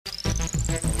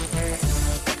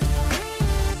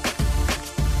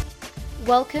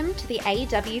Welcome to the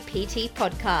AWPT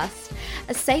podcast,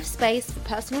 a safe space for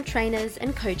personal trainers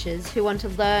and coaches who want to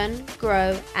learn,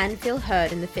 grow, and feel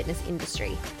heard in the fitness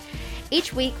industry.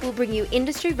 Each week, we'll bring you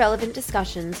industry-relevant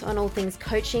discussions on all things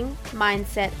coaching,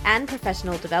 mindset, and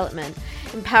professional development,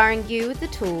 empowering you with the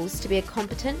tools to be a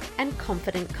competent and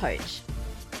confident coach.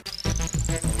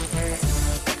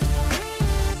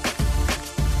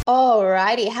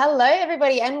 Alrighty, hello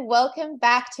everybody, and welcome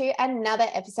back to another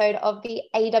episode of the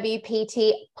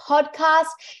AWPT podcast.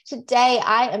 Today,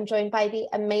 I am joined by the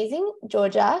amazing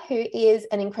Georgia, who is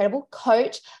an incredible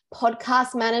coach,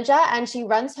 podcast manager, and she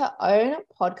runs her own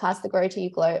podcast, the Grow to You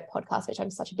Glow podcast, which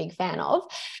I'm such a big fan of.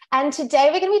 And today,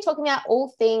 we're going to be talking about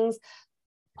all things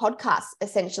podcasts,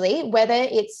 essentially, whether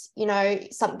it's,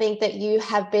 something that you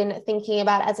have been thinking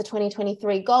about as a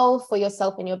 2023 goal for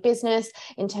yourself and your business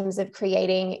in terms of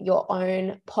creating your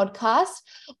own podcast,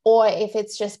 or if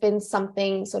it's just been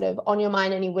something sort of on your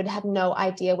mind and you would have no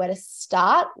idea where to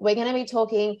start. We're going to be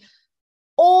talking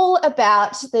all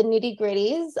about the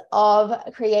nitty-gritties of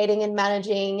creating and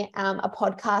managing a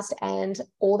podcast and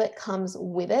all that comes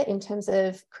with it in terms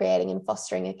of creating and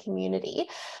fostering a community.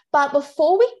 But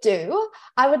before we do,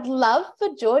 I would love for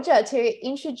Georgia to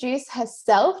introduce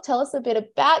herself. Tell us a bit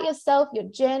about yourself, your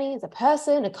journey as a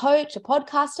person, a coach, a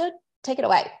podcaster. Take it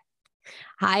away.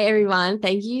 Hi, everyone.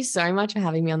 Thank you so much for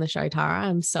having me on the show, Tara.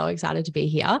 I'm so excited to be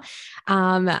here.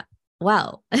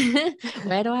 Well,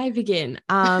 where do I begin?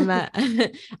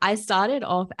 I started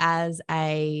off as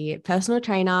a personal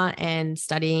trainer and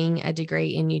studying a degree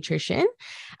in nutrition.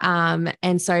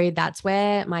 And so that's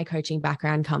where my coaching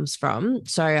background comes from.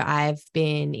 So I've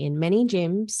been in many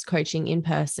gyms coaching in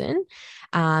person.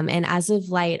 And as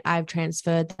of late, I've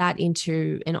transferred that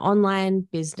into an online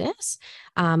business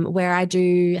where I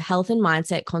do health and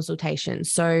mindset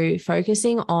consultations. So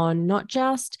focusing on not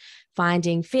just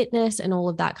finding fitness and all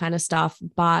of that kind of stuff,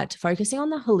 but focusing on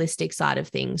the holistic side of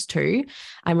things too.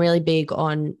 I'm really big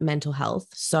on mental health.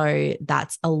 So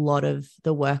that's a lot of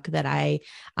the work that I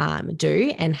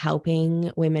do, and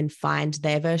helping women find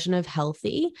their version of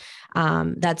healthy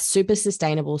that's super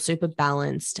sustainable, super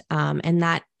balanced, and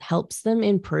that helps them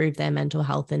improve their mental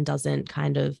health and doesn't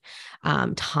kind of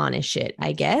tarnish it,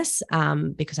 I guess,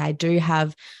 because I do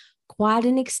have quite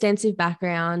an extensive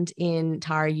background in,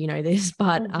 Tara, you know this,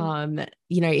 but,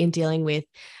 in dealing with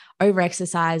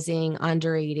over-exercising,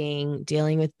 under-eating,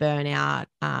 dealing with burnout,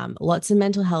 lots of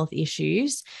mental health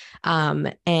issues.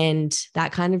 And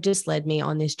that kind of just led me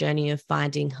on this journey of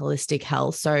finding holistic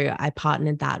health. So I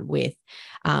partnered that with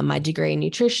my degree in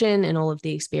nutrition and all of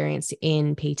the experience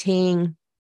in PTing,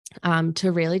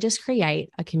 to really just create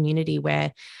a community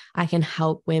where I can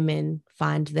help women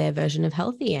find their version of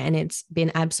healthy. And it's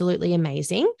been absolutely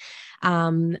amazing.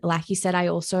 Like you said, I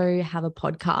also have a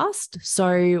podcast.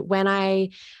 So when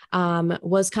I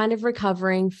was kind of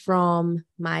recovering from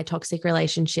my toxic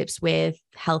relationships with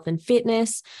health and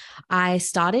fitness, I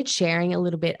started sharing a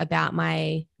little bit about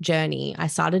my journey. I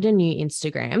started a new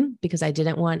Instagram because I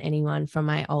didn't want anyone from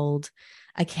my old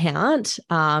account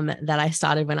that I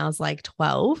started when I was like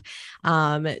 12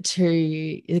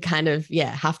 to kind of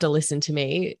have to listen to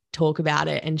me talk about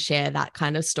it and share that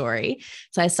kind of story.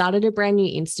 So I started a brand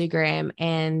new Instagram,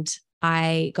 and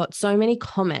I got so many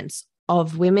comments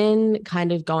of women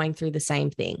kind of going through the same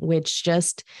thing, which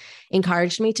just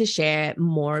encouraged me to share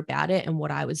more about it and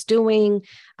what I was doing,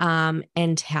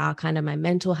 and how kind of my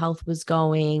mental health was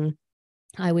going.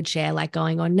 I would share like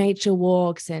going on nature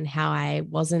walks and how I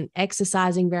wasn't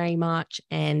exercising very much,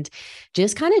 and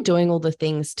just kind of doing all the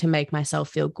things to make myself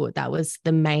feel good. That was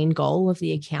the main goal of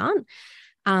the account.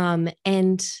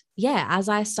 As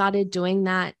I started doing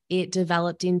that, it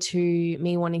developed into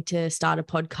me wanting to start a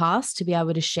podcast to be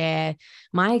able to share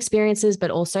my experiences,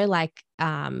 but also like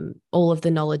all of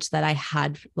the knowledge that I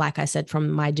had, like I said,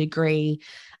 from my degree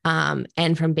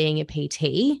and from being a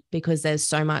PT, because there's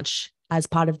so much as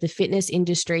part of the fitness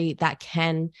industry that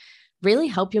can really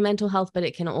help your mental health, but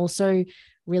it can also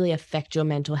really affect your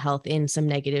mental health in some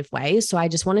negative ways. So I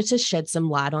just wanted to shed some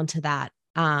light onto that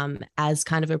as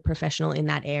kind of a professional in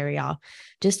that area,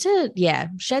 just to,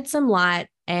 shed some light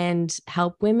and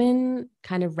help women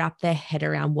kind of wrap their head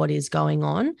around what is going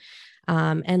on.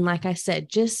 And like I said,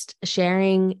 just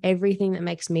sharing everything that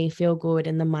makes me feel good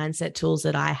and the mindset tools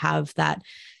that I have that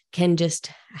can just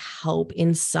help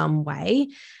in some way.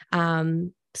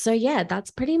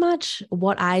 That's pretty much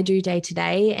what I do day to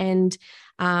day. And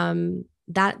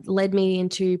that led me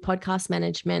into podcast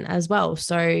management as well.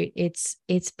 So it's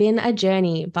been a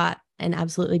journey, but an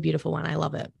absolutely beautiful one. I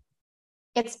love it.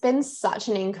 It's been such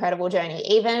an incredible journey,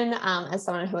 even as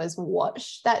someone who has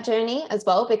watched that journey as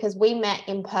well, because we met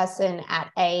in person at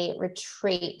a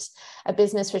retreat, a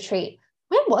business retreat.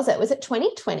 When was it? Was it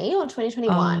 2020 or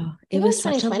 2021? Oh, it was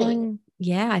such a long,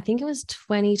 yeah, I think it was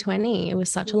 2020. It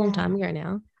was such a long time ago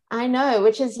now. I know,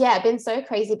 which is, been so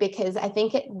crazy because I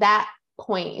think at that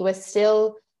point you were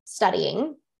still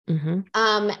studying,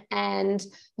 and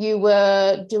you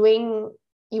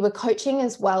were coaching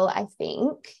as well, I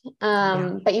think,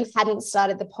 but you hadn't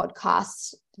started the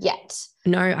podcast yet.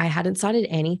 No, I hadn't started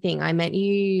anything. I met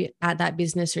you at that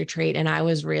business retreat and I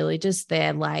was really just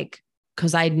there like,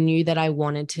 because I knew that I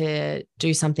wanted to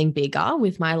do something bigger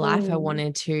with my life. I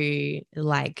wanted to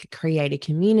like create a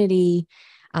community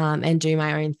and do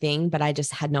my own thing, but I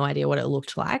just had no idea what it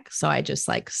looked like. So I just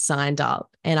like signed up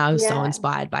and I was so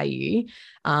inspired by you.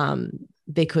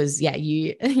 Because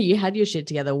you had your shit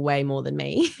together way more than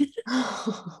me.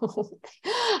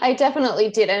 I definitely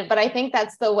didn't, but I think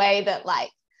that's the way that like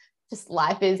just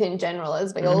life is in general,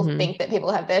 as we all think that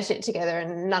people have their shit together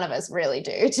and none of us really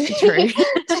do, to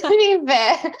be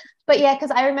fair. But yeah,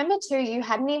 because I remember too, you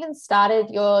hadn't even started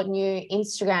your new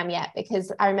Instagram yet,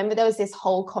 because I remember there was this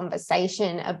whole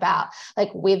conversation about like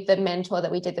with the mentor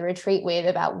that we did the retreat with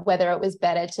about whether it was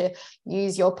better to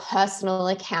use your personal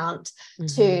account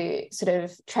to sort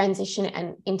of transition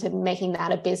and into making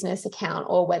that a business account,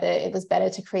 or whether it was better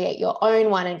to create your own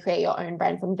one and create your own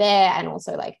brand from there, and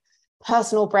also like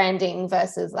personal branding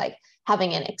versus like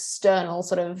having an external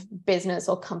sort of business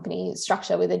or company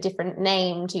structure with a different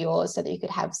name to yours so that you could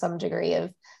have some degree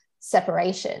of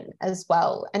separation as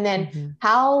well. And then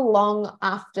how long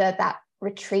after that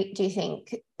retreat do you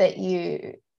think that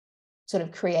you sort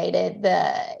of created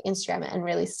the Instagram and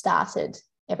really started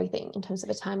everything in terms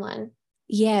of a timeline?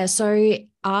 Yeah. So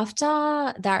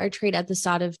after that retreat at the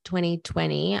start of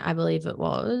 2020, I believe it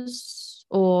was,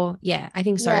 or I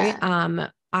think so. Yeah.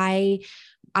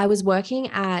 I was working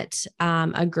at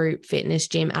a group fitness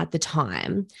gym at the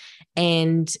time,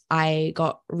 and I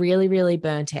got really, really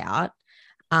burnt out.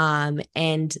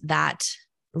 And that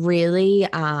really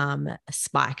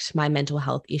spiked my mental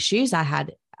health issues. I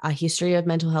had a history of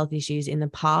mental health issues in the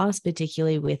past,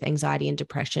 particularly with anxiety and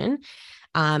depression.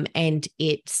 And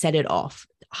it set it off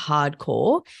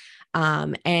hardcore.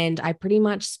 And I pretty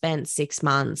much spent 6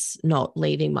 months not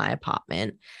leaving my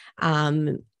apartment.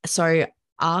 So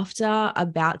after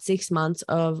about 6 months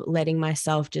of letting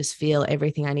myself just feel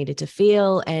everything I needed to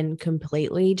feel and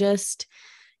completely just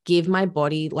give my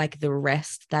body like the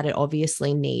rest that it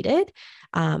obviously needed,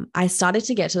 I started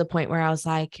to get to the point where I was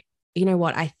like, you know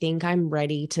what, I think I'm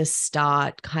ready to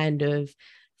start kind of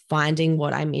finding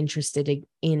what I'm interested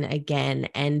in again.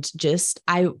 And just,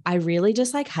 I really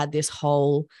just like had this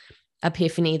whole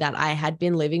epiphany that I had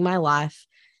been living my life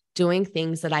doing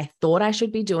things that I thought I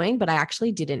should be doing, but I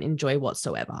actually didn't enjoy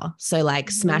whatsoever. So like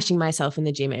smashing myself in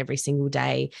the gym every single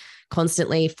day,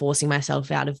 constantly forcing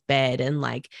myself out of bed and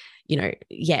like,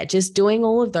 just doing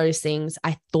all of those things.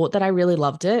 I thought that I really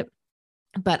loved it,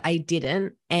 but I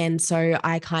didn't. And so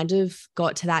I kind of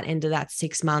got to that end of that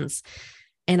 6 months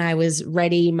and I was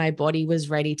ready. My body was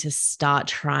ready to start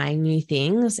trying new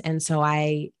things. And so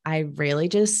I really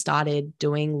just started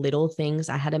doing little things.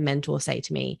 I had a mentor say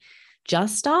to me,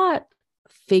 just start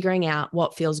figuring out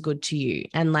what feels good to you.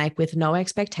 And like with no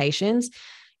expectations,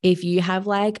 if you have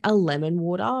like a lemon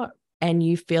water and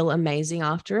you feel amazing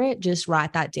after it, just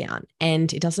write that down.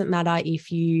 And it doesn't matter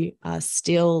if you are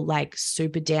still like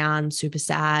super down, super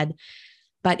sad,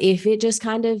 but if it just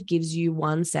kind of gives you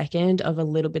 1 second of a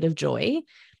little bit of joy,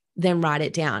 then write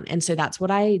it down. And so that's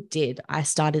what I did. I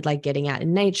started like getting out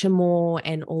in nature more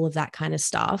and all of that kind of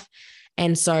stuff.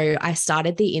 And so I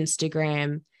started the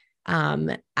Instagram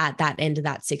at that end of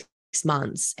that 6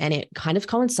 months, and it kind of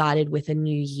coincided with a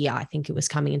new year. I think it was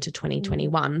coming into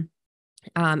 2021.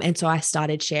 And so I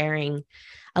started sharing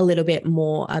a little bit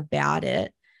more about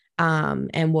it,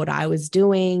 and what I was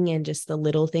doing and just the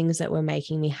little things that were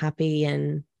making me happy.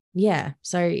 And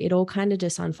so it all kind of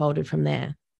just unfolded from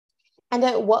there. And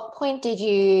at what point did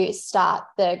you start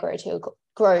the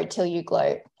Grow Till You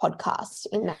Glow podcast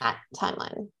in that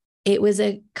timeline? It was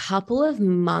a couple of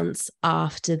months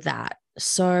after that.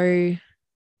 So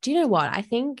do you know what? I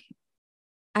think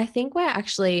we're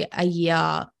actually a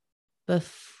year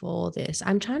before this.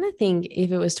 I'm trying to think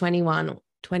if it was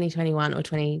 2021 or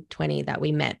 2020 that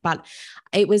we met, but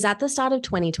it was at the start of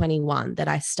 2021 that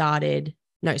I started.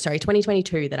 No, sorry,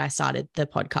 2022 that I started the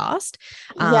podcast.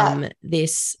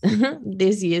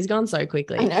 This year's gone so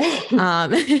quickly. I know.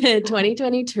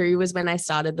 2022 was when I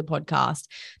started the podcast.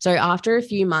 So after a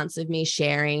few months of me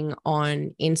sharing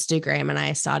on Instagram, and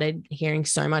I started hearing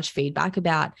so much feedback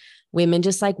about women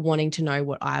just like wanting to know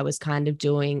what I was kind of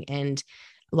doing and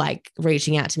like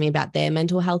reaching out to me about their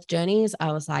mental health journeys,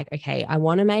 I was like, okay, I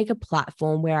want to make a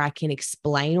platform where I can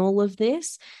explain all of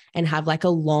this and have like a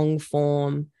long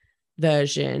form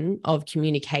version of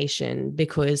communication,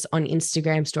 because on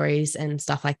Instagram stories and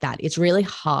stuff like that, it's really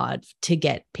hard to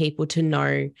get people to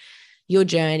know your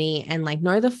journey and like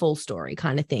know the full story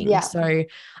kind of thing. Yeah. So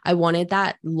I wanted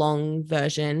that long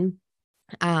version,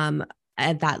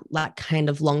 at that like kind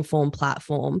of long form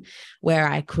platform where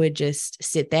I could just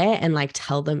sit there and like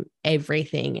tell them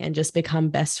everything and just become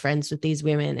best friends with these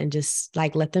women and just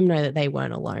like let them know that they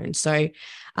weren't alone. So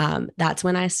that's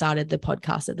when I started the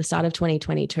podcast at the start of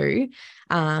 2022,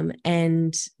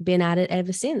 and been at it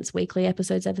ever since, weekly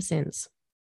episodes ever since.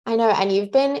 I know. And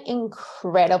you've been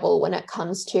incredible when it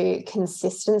comes to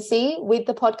consistency with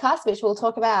the podcast, which we'll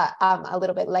talk about a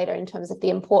little bit later in terms of the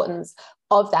importance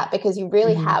of that, because you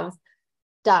really have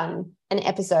done an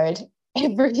episode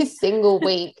every single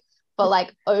week for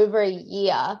like over a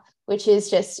year, which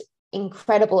is just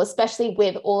incredible, especially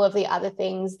with all of the other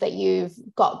things that you've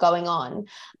got going on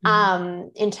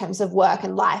in terms of work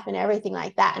and life and everything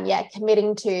like that. And yeah,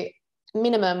 committing to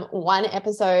minimum one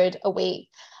episode a week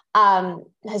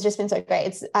has just been so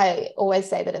great. I always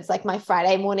say that it's like my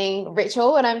Friday morning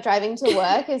ritual when I'm driving to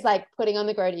work is like putting on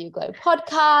the Grow to You Glow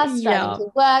podcast, driving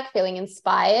to work, feeling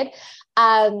inspired.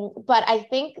 But I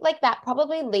think like that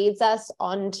probably leads us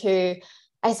on to,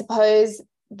 I suppose,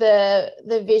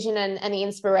 the vision and the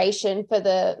inspiration for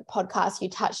the podcast you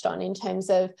touched on, in terms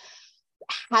of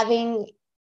having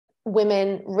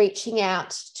women reaching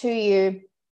out to you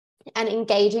and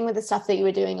engaging with the stuff that you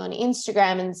were doing on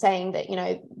Instagram and saying that, you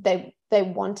know, they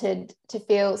wanted to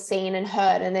feel seen and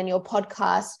heard. And then your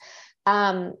podcast,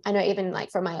 I know even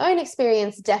like from my own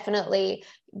experience, definitely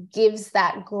gives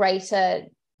that greater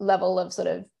level of sort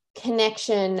of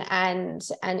connection and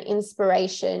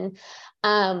inspiration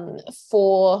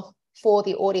for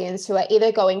the audience who are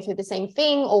either going through the same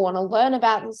thing or want to learn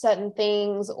about certain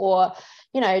things, or,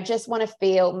 you know, just want to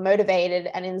feel motivated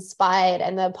and inspired.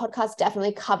 And the podcast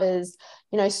definitely covers,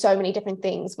 you know, so many different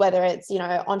things, whether it's, you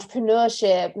know,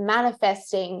 entrepreneurship,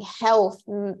 manifesting, health,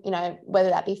 you know,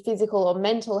 whether that be physical or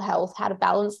mental health, how to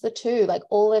balance the two, like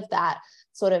all of that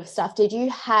sort of stuff. Did you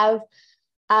have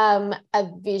a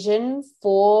vision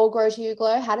for Grow to You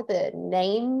Glow? How did the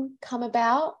name come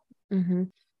about?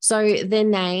 So the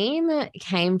name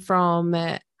came from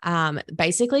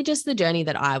basically just the journey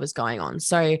that I was going on.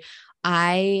 So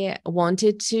I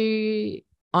wanted to,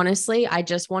 honestly, I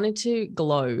just wanted to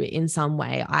glow in some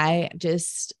way. I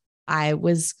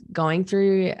was going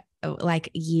through like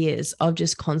years of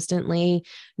just constantly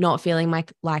not feeling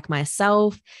like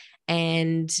myself.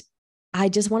 And I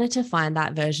just wanted to find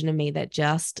that version of me that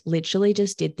just literally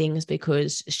just did things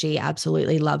because she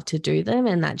absolutely loved to do them,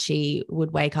 and that she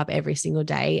would wake up every single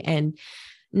day and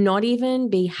not even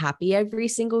be happy every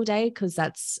single day, because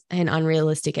that's an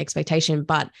unrealistic expectation,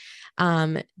 but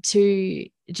to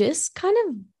just kind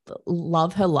of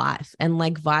love her life and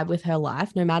like vibe with her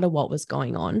life no matter what was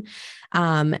going on.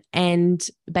 And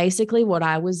basically what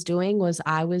I was doing was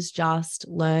I was just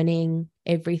learning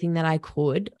everything that I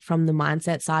could from the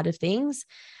mindset side of things.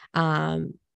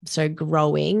 So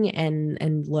growing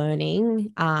and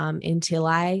learning until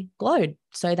I glowed.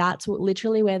 So that's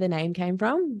literally where the name came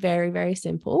from. Very, very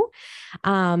simple.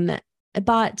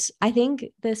 But I think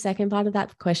the second part of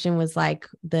that question was like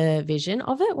the vision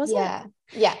of it, was it?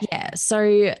 Yeah.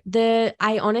 So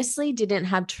I honestly didn't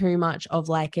have too much of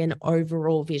like an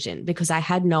overall vision, because I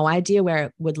had no idea where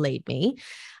it would lead me.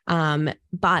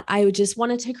 But I just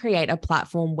wanted to create a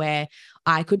platform where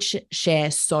I could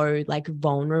share so like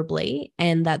vulnerably,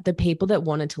 and that the people that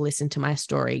wanted to listen to my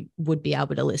story would be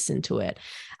able to listen to it,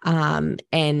 and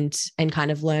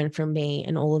kind of learn from me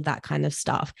and all of that kind of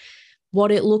stuff.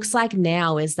 What it looks like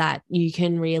now is that you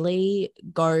can really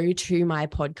go to my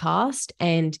podcast,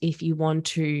 and if you want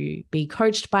to be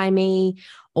coached by me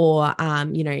or,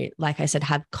 you know, like I said,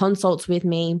 have consults with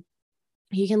me,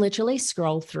 you can literally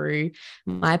scroll through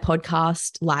my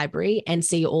podcast library and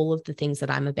see all of the things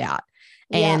that I'm about.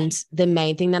 Yeah. And the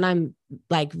main thing that I'm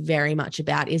like very much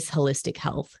about is holistic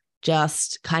health,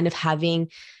 just kind of having,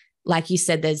 like you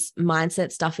said, there's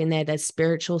mindset stuff in there, there's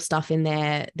spiritual stuff in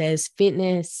there, there's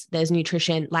fitness, there's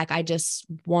nutrition. Like I just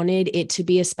wanted it to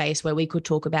be a space where we could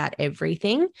talk about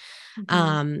everything.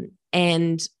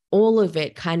 And all of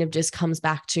it kind of just comes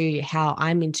back to how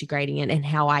I'm integrating it and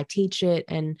how I teach it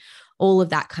and all of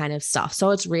that kind of stuff. So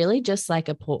it's really just like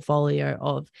a portfolio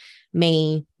of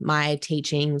me, my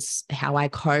teachings, how I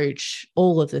coach,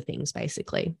 all of the things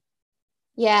basically.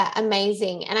 Yeah,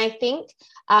 amazing. And I think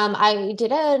I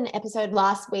did an episode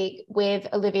last week with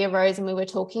Olivia Rose, and we were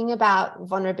talking about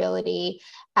vulnerability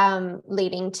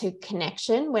leading to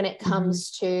connection when it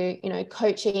comes to,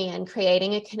 coaching and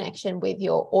creating a connection with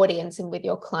your audience and with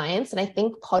your clients. And I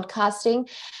think podcasting,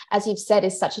 as you've said,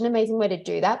 is such an amazing way to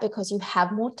do that, because you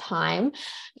have more time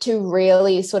to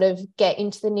really sort of get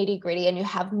into the nitty-gritty, and you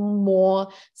have more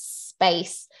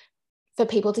space for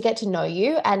people to get to know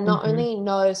you and not only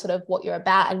know sort of what you're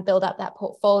about and build up that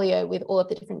portfolio with all of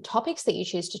the different topics that you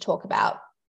choose to talk about,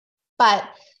 but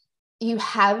you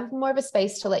have more of a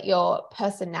space to let your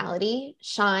personality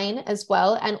shine as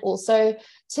well, and also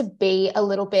to be a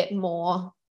little bit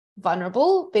more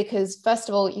vulnerable, because first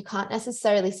of all, you can't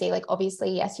necessarily see, like,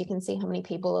 obviously, yes, you can see how many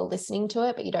people are listening to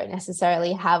it, but you don't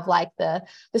necessarily have like the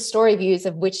story views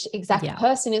of which exact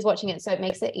person is watching it. So it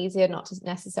makes it easier not to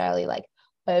necessarily like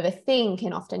overthink,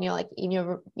 and often you're like in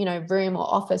your room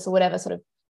or office or whatever, sort of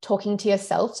talking to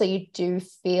yourself, so you do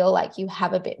feel like you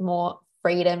have a bit more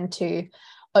freedom to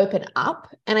open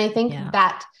up. And I think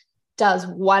that does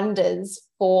wonders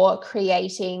for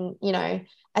creating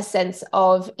a sense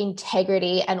of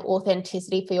integrity and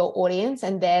authenticity for your audience,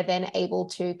 and they're then able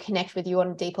to connect with you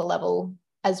on a deeper level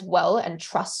as well, and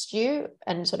trust you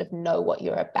and sort of know what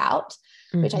you're about,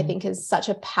 which I think is such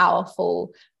a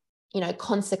powerful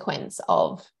consequence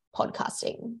of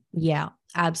podcasting. Yeah,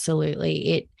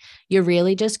 absolutely. You're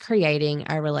really just creating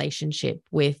a relationship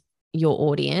with your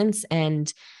audience,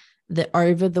 and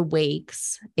over the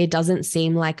weeks, it doesn't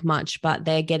seem like much, but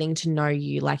they're getting to know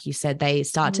you. Like you said, they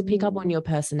start to pick up on your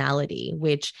personality,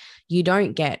 which you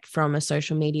don't get from a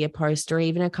social media post or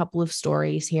even a couple of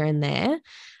stories here and there,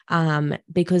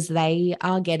 because they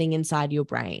are getting inside your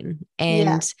brain.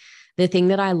 And the thing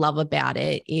that I love about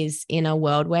it is, in a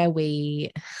world where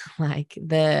we like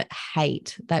the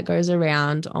hate that goes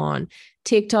around on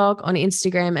TikTok, on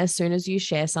Instagram, as soon as you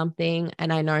share something,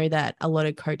 and I know that a lot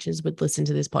of coaches would listen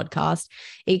to this podcast,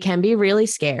 it can be really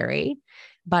scary,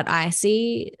 but I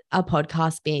see a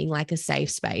podcast being like a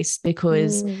safe space,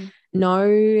 because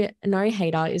no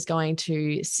hater is going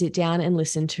to sit down and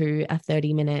listen to a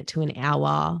 30-minute to an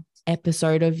hour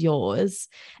episode of yours.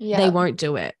 They won't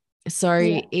do it.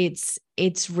 So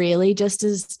it's really just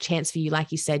a chance for you,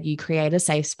 like you said, you create a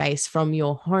safe space from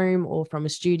your home or from a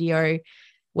studio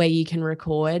where you can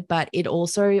record, but it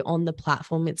also on the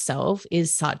platform itself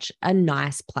is such a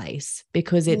nice place,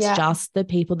 because it's just the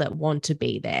people that want to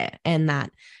be there and that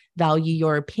value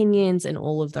your opinions and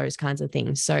all of those kinds of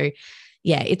things. So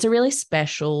yeah, it's a really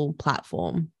special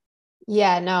platform.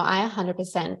 Yeah, no, I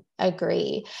 100%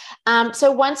 agree.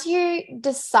 So once you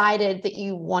decided that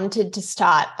you wanted to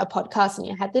start a podcast and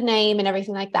you had the name and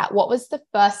everything like that, what was the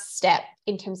first step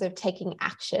in terms of taking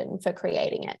action for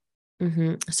creating it?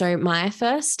 So my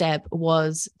first step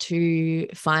was to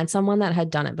find someone that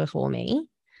had done it before me,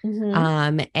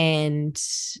 and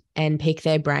pick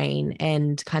their brain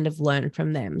and kind of learn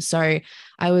from them. So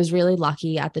I was really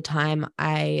lucky at the time.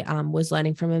 I was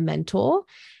learning from a mentor,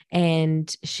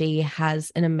 and she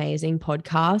has an amazing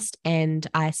podcast, and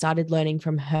I started learning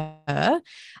from her.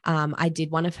 I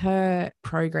did one of her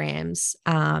programs,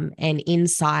 and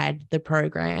inside the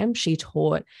program, she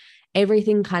taught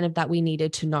everything kind of that we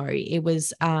needed to know. It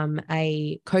was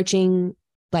a coaching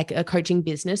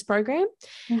business program.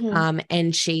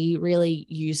 And she really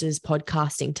uses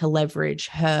podcasting to leverage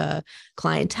her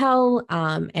clientele,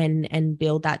 and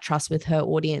build that trust with her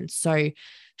audience. So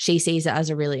she sees it as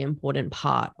a really important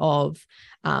part of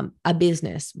a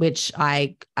business, which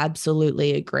I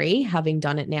absolutely agree. Having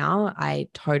done it now, I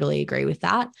totally agree with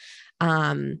that.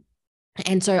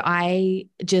 And so I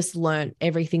just learned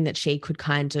everything that she could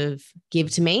kind of give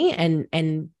to me,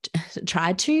 and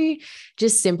tried to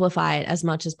just simplify it as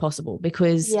much as possible,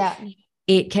 because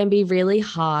it can be really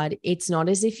hard. It's not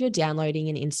as if you're downloading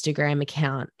an Instagram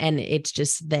account and it's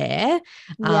just there.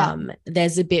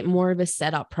 There's a bit more of a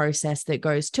setup process that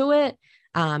goes to it.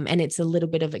 And it's a little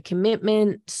bit of a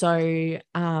commitment. So,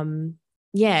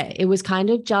 it was kind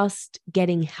of just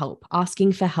getting help,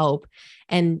 asking for help,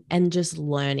 and just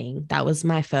learning. That was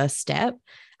my first step.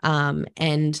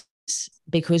 And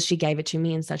because she gave it to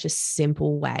me in such a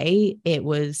simple way, it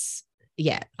was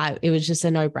just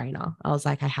a no-brainer. I was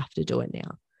like, I have to do it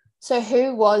now. So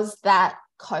who was that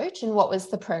coach, and what was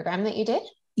the program that you did?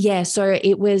 Yeah, so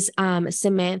it was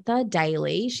Samantha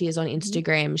Daly. She is on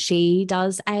Instagram. She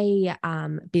does a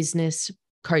business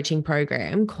coaching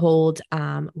program called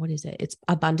what is it? It's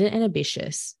Abundant and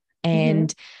Ambitious.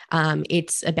 And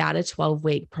it's about a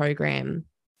 12-week program.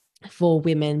 for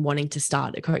women wanting to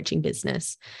start a coaching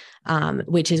business,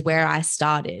 which is where I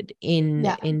started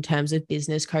in terms of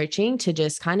business coaching, to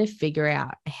just kind of figure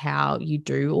out how you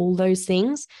do all those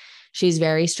things. She's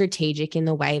very strategic in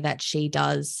the way that she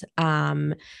does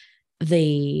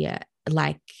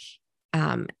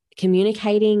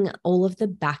communicating all of the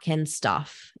back end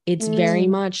stuff. It's very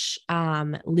much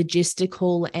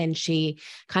logistical, and she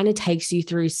kind of takes you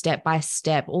through step by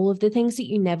step all of the things that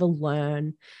you never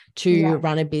learn to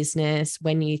run a business.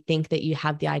 When you think that you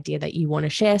have the idea that you want to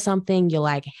share something, you're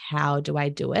like, how do I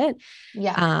do it?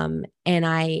 And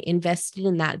I invested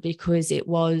in that because it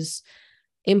was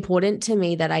important to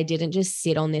me that I didn't just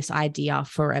sit on this idea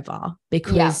forever,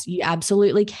 because you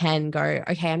absolutely can go,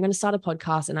 okay, I'm going to start a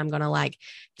podcast and I'm going to like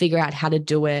figure out how to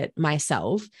do it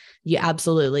myself. You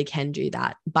absolutely can do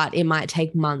that, but it might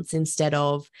take months instead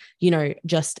of,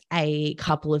 just a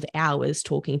couple of hours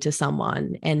talking to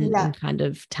someone and kind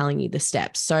of telling you the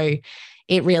steps. So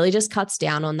it really just cuts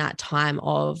down on that time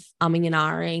of umming and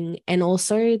ahhing, and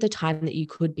also the time that you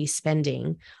could be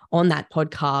spending on that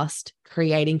podcast,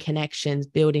 creating connections,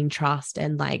 building trust,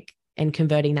 and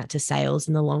converting that to sales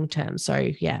in the long term. So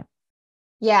yeah,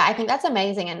 I think that's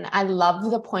amazing. And I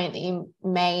love the point that you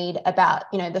made about,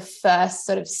 the first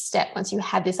sort of step once you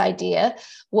had this idea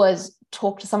was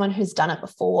talk to someone who's done it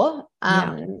before.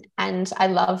 And I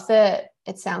love that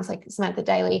it sounds like Samantha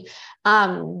Daly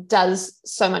does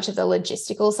so much of the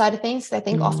logistical side of things. So I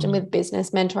think often with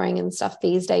business mentoring and stuff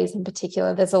these days in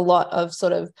particular, there's a lot of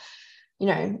sort of,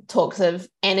 talks of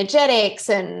energetics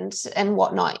and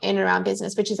whatnot in and around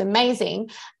business, which is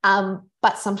amazing.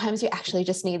 But sometimes you actually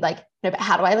just need but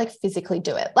how do I physically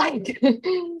do it? How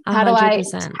do I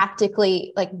 100%.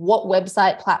 tactically, what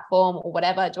website platform or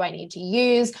whatever do I need to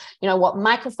use? What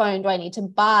microphone do I need to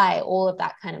buy? All of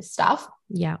that kind of stuff.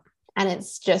 Yeah. And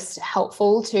it's just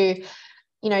helpful to,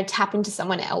 tap into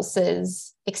someone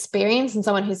else's experience and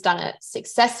someone who's done it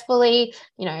successfully.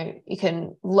 You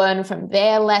can learn from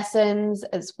their lessons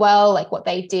as well, what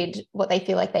they did, what they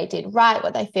feel like they did right,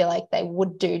 what they feel like they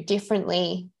would do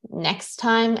differently next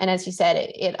time. And as you said,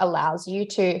 it allows you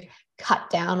to cut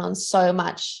down on so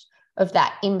much of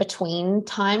that in-between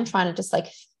time, trying to just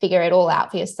figure it all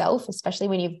out for yourself, especially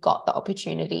when you've got the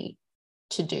opportunity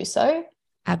to do so.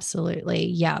 Absolutely.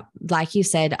 Yeah. Like you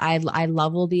said, I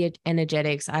love all the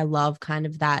energetics. I love kind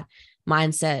of that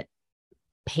mindset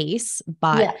piece,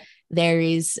 but there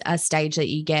is a stage that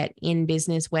you get in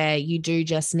business where you do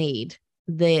just need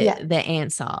the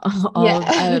answer of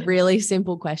a really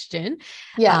simple question.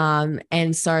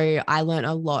 And so I learned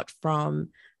a lot from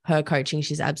her coaching.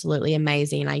 She's absolutely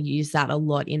amazing. I use that a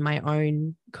lot in my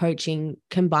own coaching,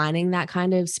 combining that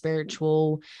kind of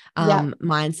spiritual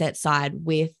mindset side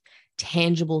with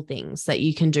tangible things that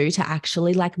you can do to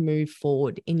actually move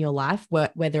forward in your life,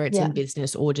 whether it's in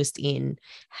business or just in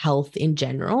health in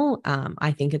general.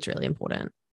 I think it's really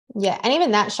important. Yeah. And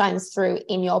even that shines through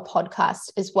in your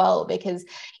podcast as well, because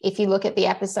if you look at the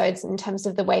episodes in terms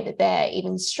of the way that they're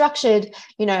even structured,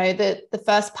 the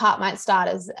first part might start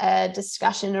as a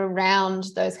discussion around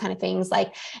those kind of things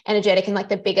like energetic and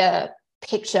the bigger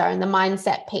picture and the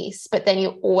mindset piece, but then you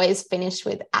always finish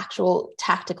with actual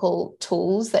tactical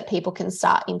tools that people can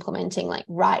start implementing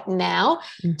right now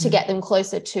to get them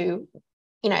closer to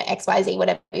XYZ,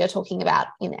 whatever you're talking about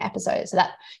in the episode. So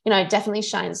that definitely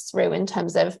shines through in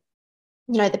terms of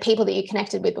the people that you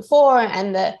connected with before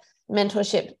and the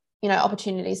mentorship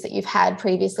opportunities that you've had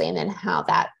previously, and then how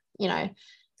that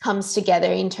comes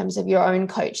together in terms of your own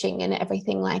coaching and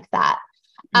everything like that.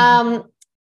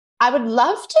 I would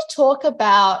love to talk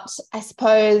about, I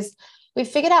suppose, we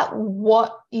figured out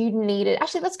what you needed.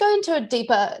 Actually, let's go into a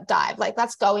deeper dive.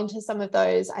 Let's go into some of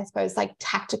those, I suppose,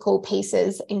 tactical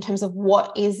pieces in terms of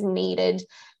what is needed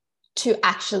to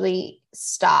actually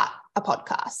start a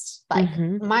podcast,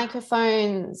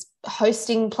 microphones,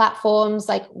 hosting platforms,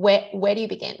 where do you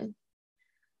begin?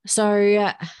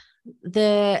 So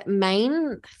the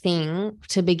main thing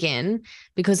to begin,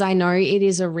 because I know it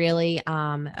is a really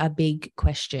a big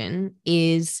question,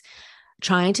 is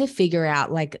trying to figure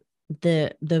out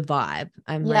the vibe.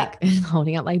 I'm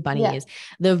holding up bunny ears,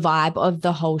 the vibe of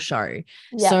the whole show.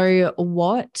 So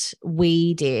what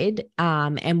we did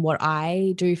and what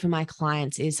I do for my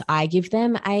clients is I give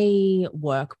them a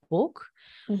workbook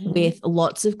with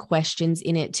lots of questions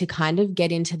in it to kind of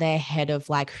get into their head of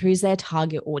who's their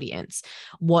target audience,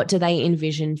 what do they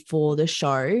envision for the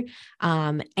show,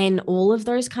 and all of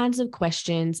those kinds of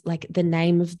questions, the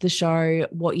name of the show,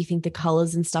 what you think the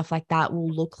colors and stuff like that will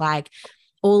look like.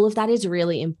 All of that is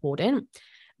really important,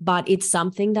 but it's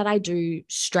something that I do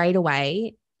straight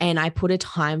away, and I put a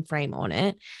time frame on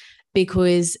it,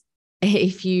 because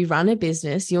if you run a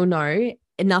business, you'll know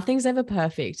nothing's ever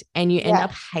perfect, and you end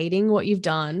up hating what you've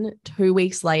done. 2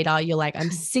 weeks later, you're like, I'm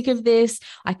sick of this.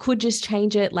 I could just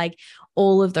change it. Like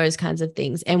all of those kinds of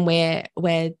things. And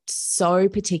we're so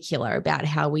particular about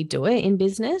how we do it in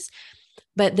business.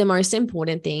 But the most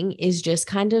important thing is just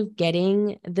kind of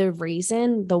getting the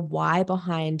reason, the why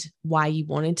behind why you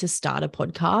wanted to start a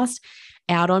podcast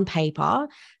out on paper,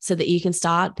 so that you can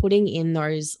start putting in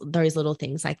those little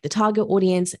things like the target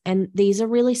audience. And these are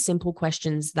really simple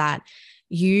questions that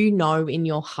you know in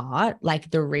your heart,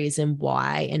 like the reason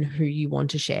why and who you want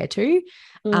to share to.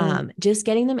 Just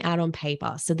getting them out on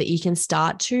paper so that you can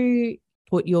start to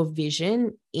put your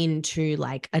vision into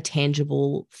like a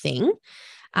tangible thing.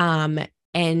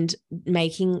 And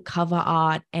making cover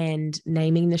art and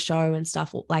naming the show and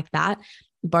stuff like that,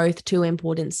 both 2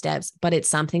 important steps, but it's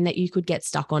something that you could get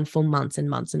stuck on for months and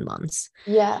months and months.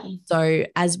 Yeah. So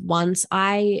as once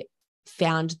I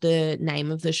found the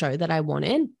name of the show that I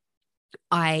wanted,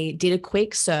 I did a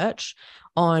quick search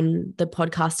on the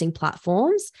podcasting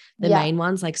platforms, the main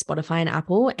ones like Spotify and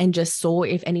Apple, and just saw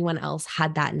if anyone else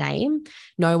had that name.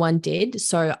 No one did.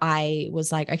 So I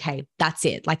was like, okay, that's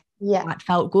it. Like, that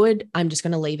felt good. I'm just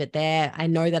going to leave it there. I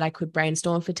know that I could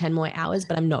brainstorm for 10 more hours,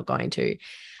 but I'm not going to.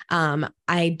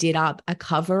 I did up a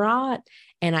cover art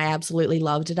and I absolutely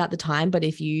loved it at the time. But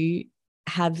if you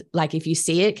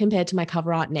see it compared to my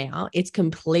cover art now, it's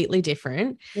completely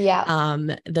different.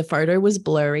 The photo was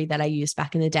blurry that I used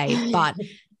back in the day, but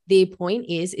the point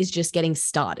is just getting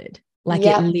started. Like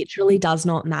it literally does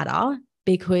not matter,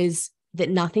 because that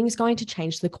nothing's going to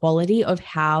change the quality of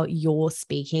how you're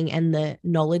speaking and the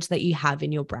knowledge that you have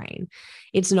in your brain.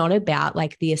 It's not about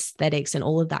like the aesthetics and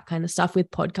all of that kind of stuff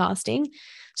with podcasting.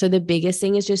 So the biggest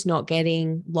thing is just not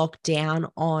getting locked down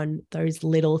on those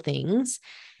little things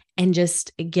and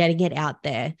just getting it out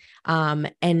there.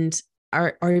 And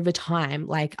over time,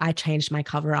 like I changed my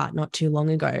cover art not too long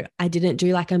ago. I didn't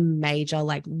do like a major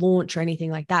like launch or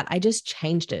anything like that. I just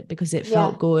changed it because it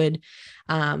felt good.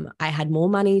 I had more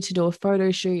money to do a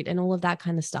photo shoot and all of that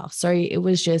kind of stuff. So it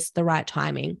was just the right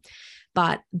timing.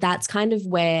 But that's kind of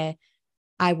where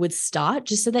I would start,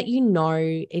 just so that you know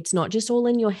it's not just all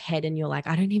in your head and you're like,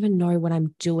 I don't even know what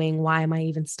I'm doing. Why am I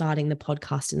even starting the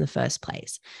podcast in the first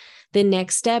place? The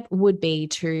next step would be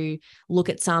to look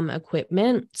at some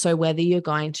equipment. So whether you're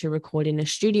going to record in a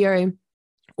studio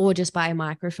or just buy a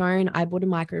microphone, I bought a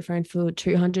microphone for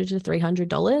 $200 to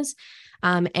 $300.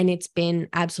 And it's been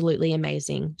absolutely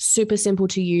amazing. Super simple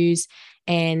to use,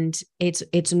 and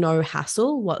it's no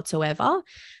hassle whatsoever.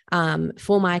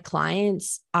 For my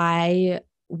clients,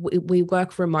 we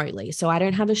work remotely. So I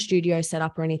don't have a studio set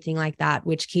up or anything like that,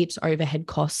 which keeps overhead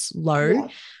costs low,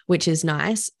 which is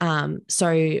nice.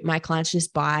 So my clients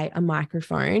just buy a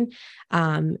microphone.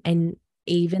 And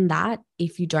even that,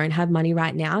 if you don't have money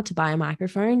right now to buy a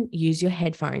microphone, use your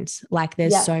headphones. Like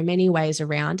there's so many ways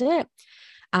around it.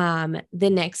 The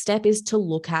next step is to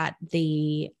look at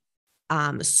the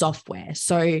software.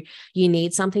 So you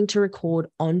need something to record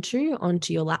onto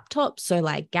your laptop. So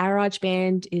like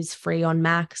GarageBand is free on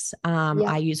Macs.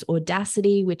 I use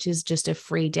Audacity, which is just a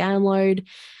free download,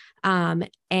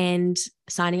 and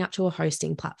signing up to a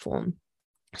hosting platform.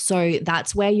 So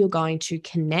that's where you're going to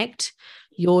connect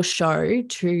your show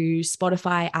to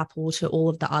Spotify, Apple, to all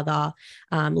of the other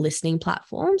listening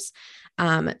platforms.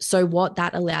 So what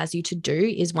that allows you to do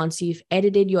is once you've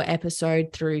edited your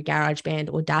episode through GarageBand,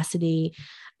 Audacity,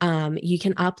 you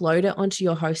can upload it onto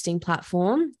your hosting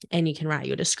platform, and you can write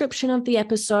your description of the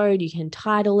episode. You can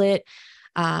title it.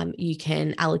 You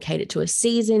can allocate it to a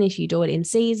season if you do it in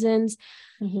seasons.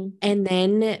 And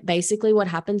then basically what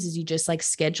happens is you just like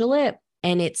schedule it,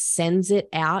 and it sends it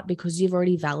out because you've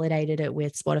already validated it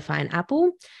with Spotify and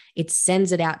Apple. It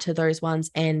sends it out to those ones.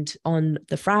 And on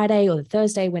the Friday or the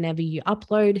Thursday, whenever you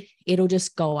upload, it'll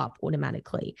just go up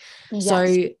automatically.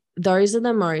 So those are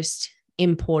the most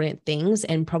important things,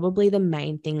 and probably the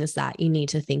main things that you need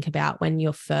to think about when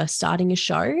you're first starting a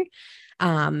show.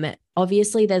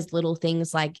 Obviously there's little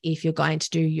things like if you're going to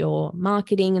do your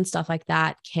marketing and stuff like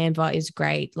that, Canva is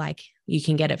great. Like you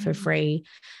can get it for free.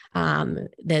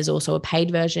 There's also a paid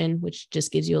version, which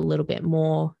just gives you a little bit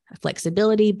more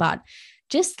flexibility, but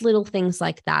just little things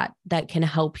like that can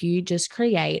help you just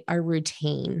create a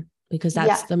routine, because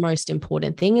that's the most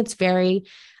important thing. It's very,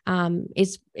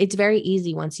 it's very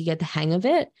easy once you get the hang of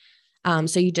it.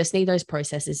 So you just need those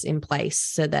processes in place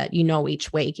so that you know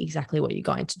each week exactly what you're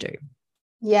going to do.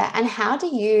 Yeah. And how do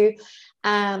you,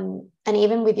 and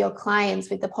even with your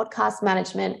clients, with the podcast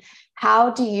management,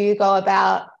 how do you go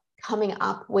about coming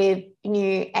up with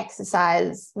new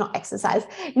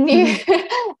new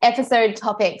episode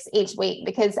topics each week?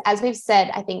 Because as we've said,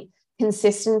 I think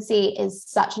consistency is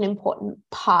such an important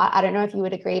part. I don't know if you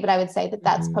would agree, but I would say that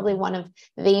that's probably one of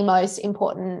the most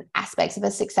important aspects of a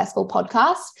successful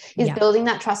podcast is building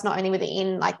that trust, not only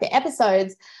within like the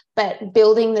episodes, but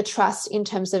building the trust in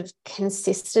terms of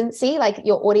consistency. Like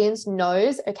your audience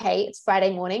knows, okay, it's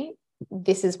Friday morning.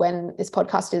 This is when this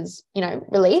podcast is,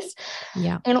 released.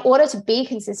 Yeah. In order to be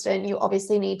consistent, you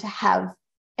obviously need to have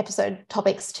episode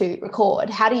topics to record.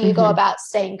 How do you go about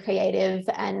staying creative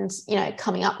and,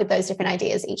 coming up with those different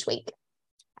ideas each week?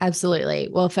 Absolutely.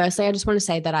 Well, firstly, I just want to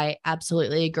say that I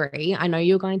absolutely agree. I know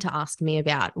you're going to ask me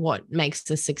about what makes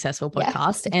a successful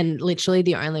podcast, and literally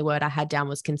the only word I had down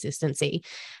was consistency.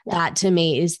 That to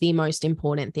me is the most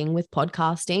important thing with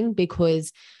podcasting,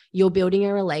 because you're building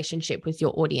a relationship with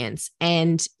your audience.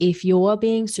 And if you're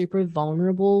being super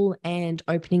vulnerable and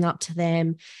opening up to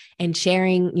them and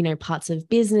sharing, parts of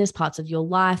business, parts of your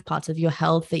life, parts of your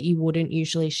health that you wouldn't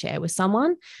usually share with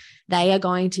someone, they are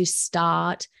going to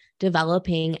start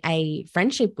developing a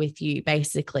friendship with you,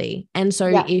 basically. And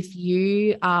so if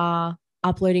you are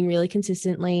uploading really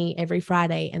consistently every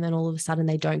Friday and then all of a sudden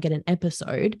they don't get an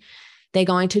episode, they're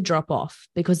going to drop off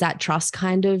because that trust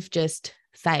kind of just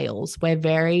fails.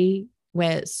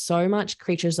 We're so much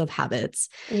creatures of habits.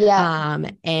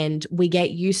 And we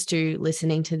get used to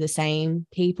listening to the same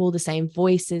people, the same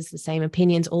voices, the same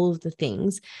opinions, all of the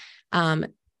things.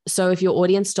 So if your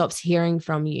audience stops hearing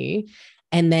from you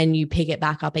and then you pick it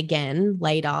back up again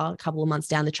later, a couple of months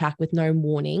down the track with no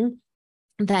warning,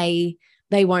 they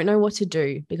won't know what to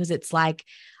do, because it's like,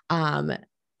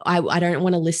 I don't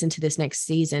want to listen to this next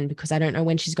season because I don't know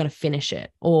when she's going to finish it,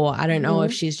 or I don't know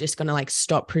if she's just going to like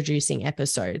stop producing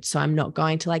episodes. So I'm not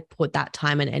going to like put that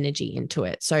time and energy into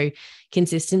it. So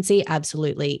consistency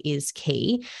absolutely is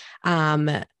key.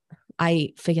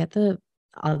 I forget the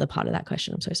other part of that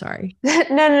question. I'm so sorry.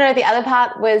 No. The other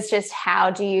part was just, how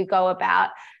do you go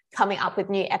about coming up with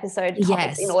new episode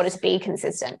topics in order to be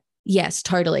consistent? Yes,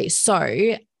 totally.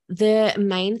 So the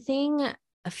main thing,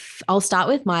 I'll start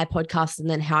with my podcast and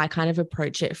then how I kind of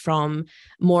approach it from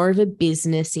more of a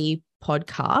businessy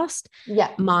podcast.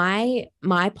 My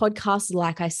podcast,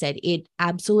 like I said, it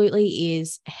absolutely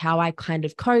is how I kind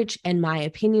of coach and my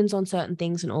opinions on certain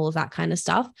things and all of that kind of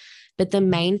stuff. But the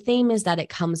main theme is that it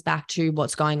comes back to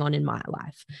what's going on in my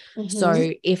life.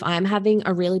 So if I'm having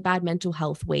a really bad mental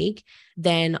health week,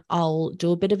 then I'll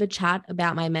do a bit of a chat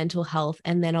about my mental health,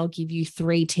 and then I'll give you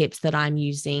 3 tips that I'm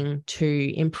using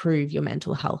to improve your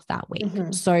mental health that week.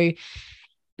 So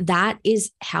that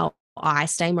is how I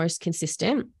stay most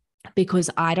consistent, because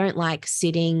I don't like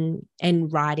sitting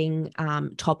and writing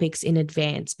topics in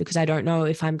advance, because I don't know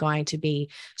if I'm going to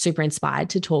be super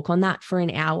inspired to talk on that for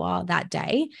an hour that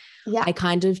day. I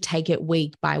kind of take it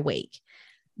week by week.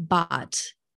 But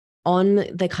on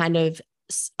the kind of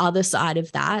other side of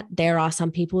that, there are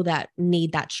some people that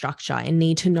need that structure and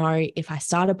need to know, if I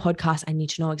start a podcast, I need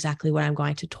to know exactly what I'm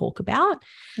going to talk about.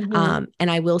 And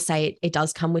I will say it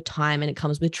does come with time, and it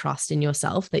comes with trust in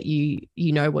yourself that you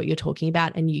know what you're talking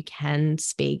about and you can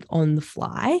speak on the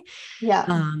fly.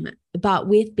 But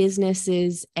with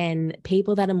businesses and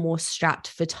people that are more strapped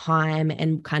for time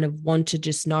and kind of want to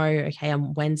just know, okay,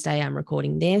 on Wednesday, I'm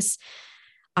recording this,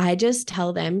 I just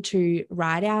tell them to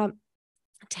write out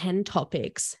 10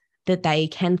 topics that they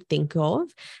can think of,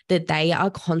 that they are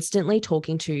constantly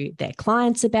talking to their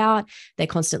clients about, they're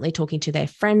constantly talking to their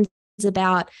friends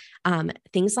about,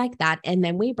 things like that. And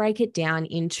then we break it down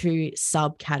into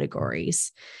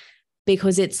subcategories.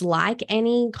 Because it's like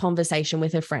any conversation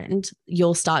with a friend,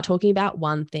 you'll start talking about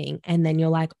one thing and then you're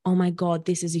like, oh my God,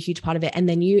 this is a huge part of it. And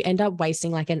then you end up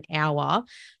wasting like an hour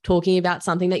talking about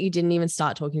something that you didn't even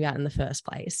start talking about in the first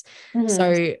place.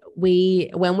 So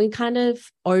when we kind of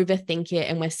overthink it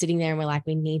and we're sitting there and we're like,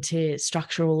 we need to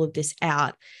structure all of this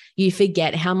out, you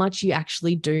forget how much you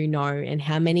actually do know and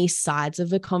how many sides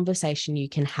of a conversation you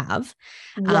can have.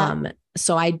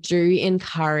 So I do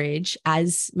encourage,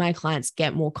 as my clients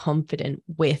get more confident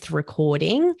with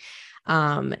recording,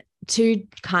 to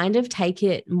kind of take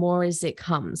it more as it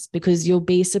comes, because you'll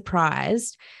be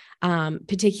surprised,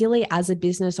 particularly as a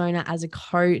business owner, as a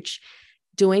coach,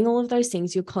 doing all of those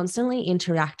things, you're constantly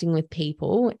interacting with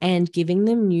people and giving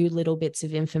them new little bits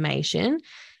of information.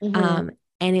 And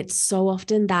it's so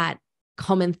often that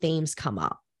common themes come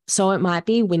up. So it might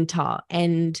be winter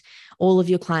and all of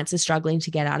your clients are struggling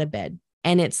to get out of bed.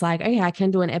 And it's like, okay, I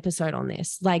can do an episode on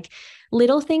this. Like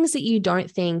little things that you don't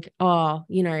think,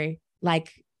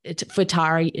 like for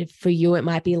Tara, for you, it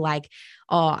might be like,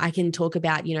 oh, I can talk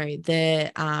about, you know,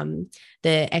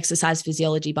 the exercise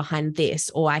physiology behind this,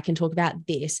 or I can talk about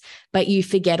this, but you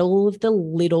forget all of the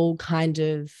little kind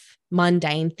of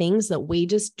mundane things that we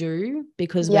just do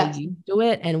because we're used to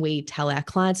it and we tell our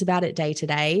clients about it day to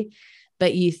day,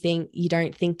 but you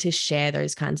don't think to share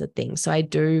those kinds of things. So I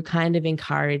do kind of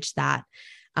encourage that,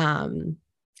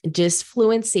 just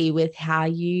fluency with how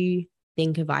you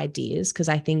think of ideas, because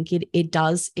I think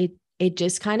it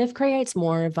just kind of creates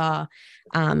more of a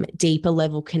deeper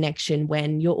level connection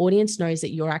when your audience knows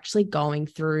that you're actually going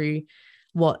through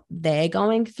what they're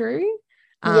going through.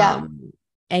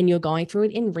 And you're going through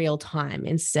it in real time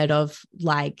instead of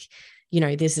like, you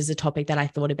know, this is a topic that I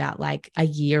thought about like a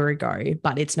year ago,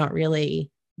 but it's not really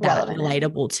that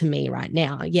relatable to me right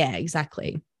now. Yeah,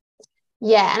 exactly.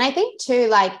 Yeah. And I think too,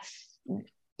 like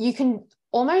you can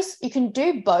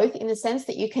do both in the sense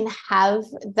that you can have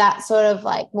that sort of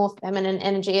like more feminine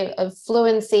energy of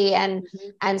fluency and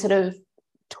sort of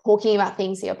talking about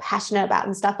things that you're passionate about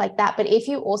and stuff like that. But if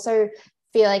you also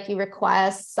feel like you require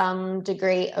some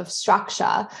degree of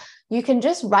structure, you can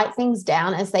just write things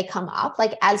down as they come up,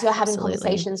 like as you're having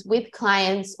conversations with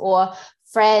clients or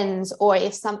friends, or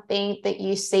if something that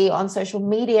you see on social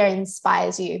media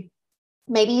inspires you.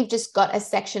 Maybe you've just got a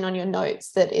section on your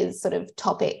notes that is sort of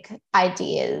topic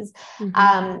ideas.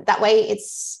 That way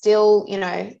it's still, you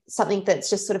know, something that's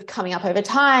just sort of coming up over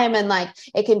time, and like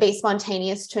it can be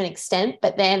spontaneous to an extent.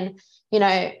 But then, you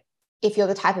know, if you're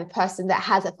the type of person that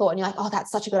has a thought and you're like, oh,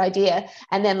 that's such a good idea,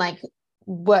 and then like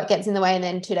work gets in the way, and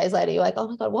then 2 days later you're like, oh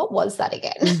my God, what was that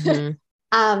again?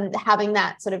 Having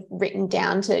that sort of written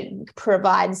down to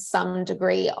provide some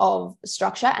degree of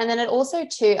structure. And then it also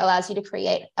too allows you to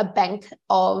create a bank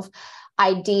of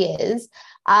ideas,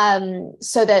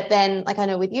 so that then, like I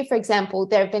know with you, for example,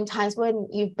 there have been times when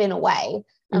you've been away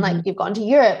and like you've gone to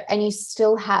Europe and you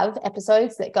still have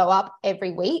episodes that go up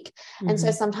every week. And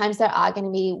so sometimes there are going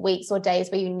to be weeks or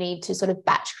days where you need to sort of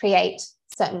batch create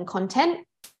certain content,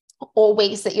 or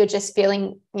weeks that you're just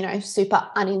feeling, you know, super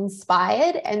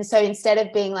uninspired. And so instead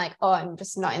of being like, oh, I'm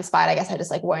just not inspired, I guess I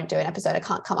just like won't do an episode, I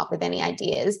can't come up with any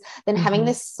ideas, then having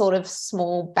this sort of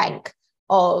small bank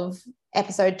of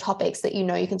episode topics that, you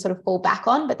know, you can sort of fall back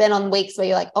on. But then on weeks where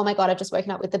you're like, oh my God, I've just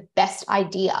woken up with the best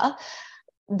idea,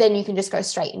 then you can just go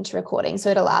straight into recording. So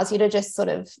it allows you to just sort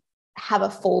of have a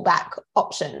fallback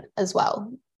option as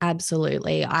well.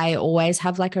 Absolutely. I always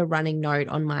have like a running note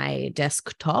on my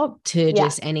desktop to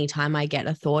just anytime I get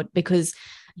a thought, because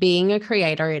being a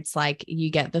creator, it's like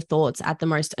you get the thoughts at the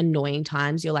most annoying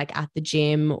times. You're like at the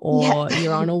gym or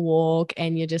you're on a walk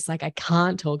and you're just like, I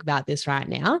can't talk about this right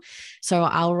now. So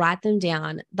I'll write them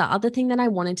down. The other thing that I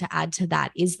wanted to add to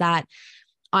that is that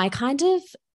I kind of,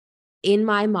 in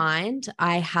my mind,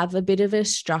 I have a bit of a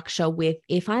structure with,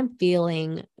 if I'm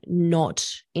feeling not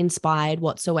inspired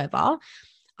whatsoever,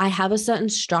 I have a certain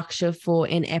structure for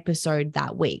an episode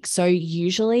that week. So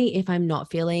usually if I'm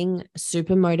not feeling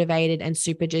super motivated and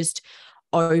super just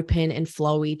open and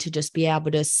flowy to just be able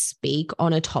to speak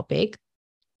on a topic,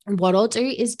 what I'll do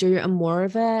is do a more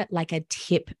of a like a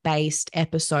tip-based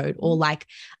episode, or like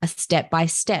a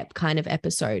step-by-step kind of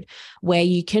episode where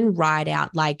you can write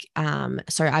out like,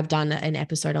 so I've done an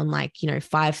episode on like, you know,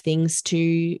 5 things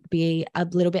to be a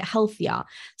little bit healthier,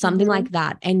 something like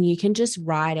that. And you can just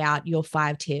write out your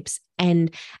 5 tips.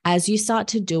 And as you start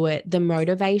to do it, the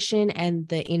motivation and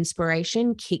the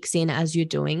inspiration kicks in as you're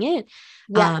doing it.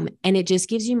 And it just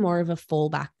gives you more of a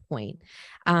fallback point.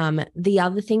 The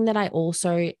other thing that I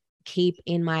also keep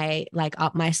in my, like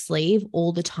up my sleeve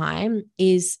all the time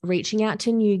is reaching out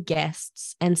to new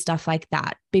guests and stuff like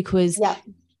that, because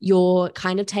you're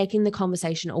kind of taking the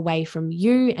conversation away from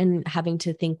you and having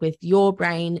to think with your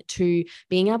brain to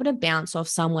being able to bounce off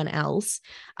someone else,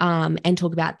 and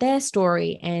talk about their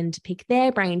story and pick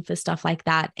their brain for stuff like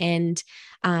that. And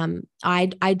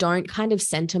I don't kind of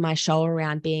center my show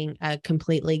around being a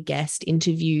completely guest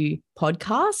interview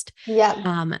podcast.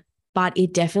 But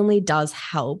it definitely does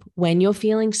help when you're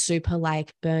feeling super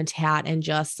like burnt out and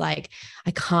just like,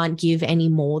 I can't give any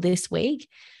more this week.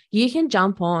 You can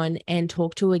jump on and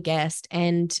talk to a guest,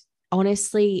 and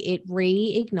honestly, it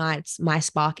reignites my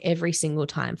spark every single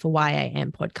time for why I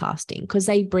am podcasting, because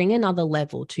they bring another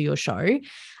level to your show,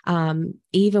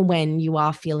 even when you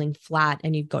are feeling flat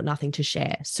and you've got nothing to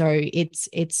share. So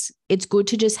it's good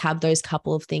to just have those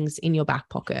couple of things in your back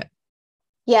pocket.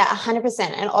 Yeah, 100%.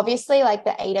 And obviously, like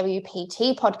the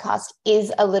AWPT podcast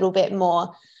is a little bit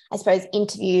more, I suppose,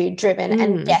 interview driven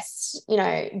and guest, you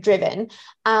know, driven,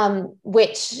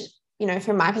 which, you know,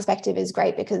 from my perspective is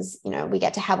great because, you know, we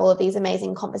get to have all of these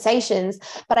amazing conversations.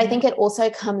 But I think it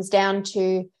also comes down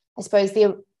to, I suppose,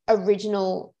 the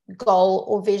original goal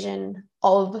or vision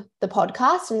of the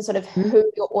podcast and sort of who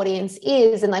your audience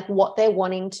is and like what they're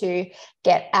wanting to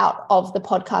get out of the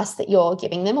podcast that you're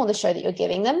giving them or the show that you're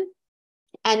giving them.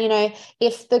 And, you know,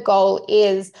 if the goal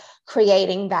is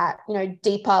creating that, you know,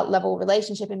 deeper level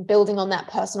relationship and building on that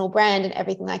personal brand and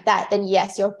everything like that, then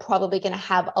yes, you're probably going to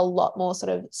have a lot more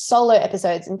sort of solo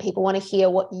episodes and people want to hear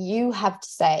what you have to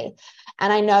say.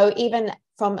 And I know even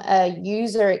from a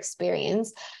user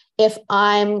experience, if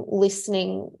I'm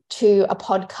listening to a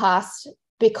podcast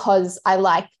because I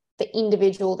like the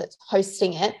individual that's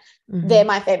hosting it, they're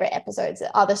my favorite episodes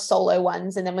are the solo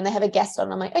ones. And then when they have a guest on,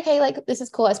 I'm like, okay, like this is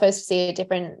cool. I suppose to see a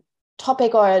different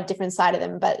topic or a different side of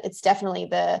them, but it's definitely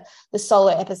the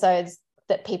solo episodes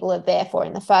that people are there for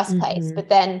in the first place. But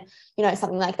then, you know,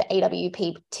 something like the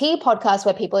AWPT podcast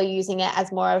where people are using it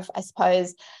as more of, I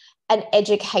suppose, an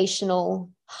educational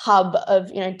hub of,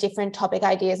 you know, different topic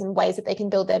ideas and ways that they can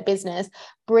build their business,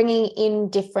 bringing in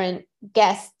different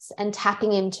guests and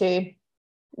tapping into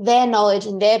their knowledge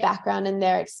and their background and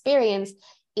their experience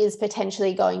is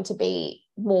potentially going to be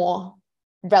more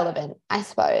relevant, I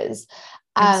suppose.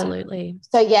 Absolutely.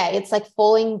 So yeah, it's like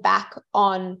falling back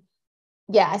on,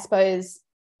 I suppose,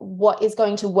 what is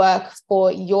going to work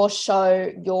for your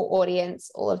show, your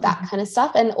audience, all of that kind of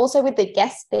stuff. And also with the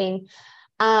guest thing,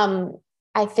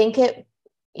 I think it,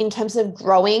 in terms of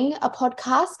growing a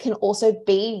podcast, can also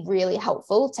be really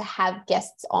helpful to have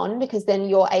guests on, because then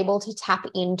you're able to tap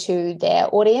into their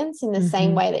audience in the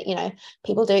same way that, you know,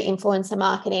 people do influencer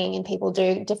marketing and people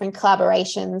do different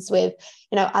collaborations with,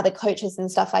 you know, other coaches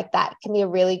and stuff like that. It can be a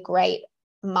really great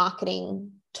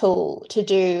marketing tool to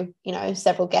do, you know,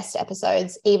 several guest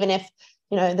episodes, even if,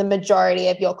 you know, the majority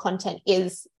of your content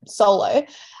is solo.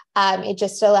 It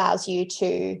just allows you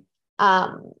to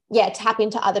tap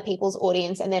into other people's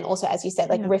audience. And then also, as you said,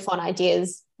 like riff on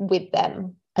ideas with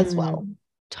them as well.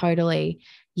 Totally.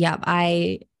 Yeah.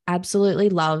 I absolutely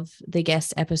love the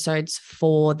guest episodes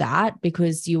for that,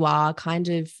 because you are kind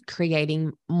of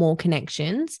creating more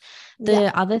connections.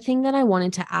 The other thing that I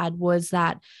wanted to add was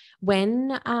that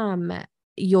when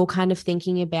you're kind of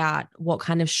thinking about what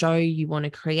kind of show you want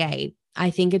to create,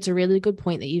 I think it's a really good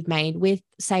point that you've made with,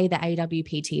 say, the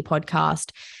AWPT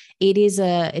podcast.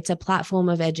 It's a platform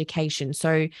of education.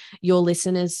 So your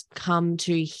listeners come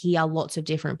to hear lots of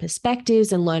different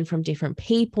perspectives and learn from different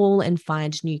people and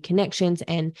find new connections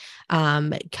and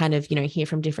kind of, you know, hear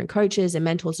from different coaches and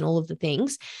mentors and all of the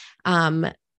things.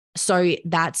 So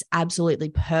that's absolutely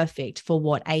perfect for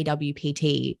what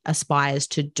AWPT aspires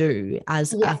to do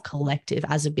as a collective,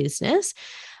 as a business.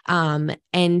 And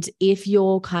if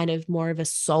you're kind of more of a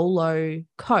solo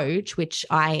coach, which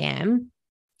I am,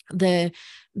 the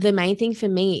main thing for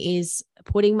me is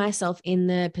putting myself in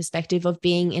the perspective of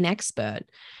being an expert,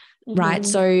 right?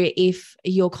 So if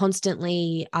you're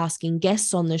constantly asking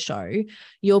guests on the show,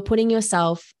 you're putting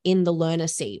yourself in the learner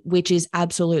seat, which is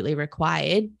absolutely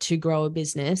required to grow a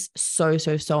business. So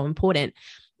important.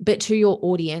 But to your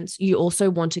audience, you also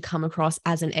want to come across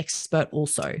as an expert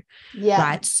also,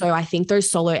 right? So I think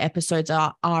those solo episodes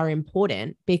are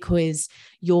important because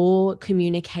you're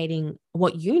communicating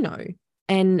what you know.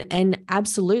 And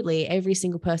absolutely every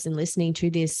single person listening to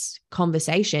this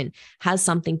conversation has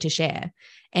something to share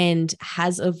and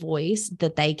has a voice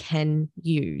that they can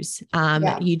use.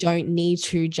 You don't need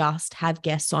to just have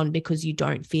guests on because you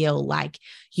don't feel like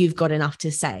you've got enough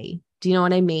to say. Do you know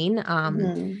what I mean?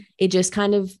 It just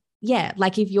kind of,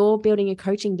 like if you're building a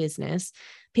coaching business,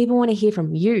 people want to hear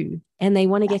from you and they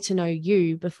want to get to know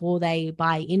you before they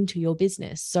buy into your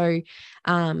business. So,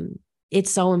 it's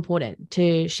so important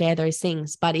to share those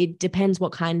things, but it depends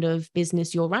what kind of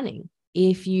business you're running.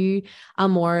 If you are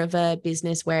more of a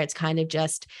business where it's kind of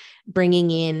just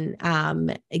bringing in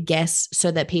guests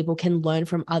so that people can learn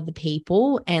from other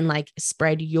people and like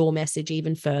spread your message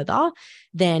even further,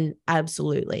 then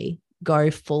absolutely go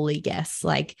fully guests.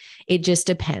 Like it just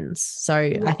depends. So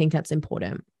I think that's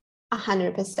important.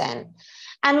 100%.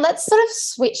 And let's sort of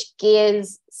switch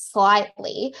gears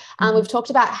slightly. We've talked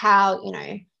about how, you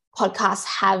know, podcasts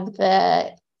have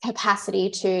the capacity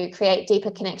to create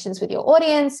deeper connections with your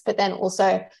audience, but then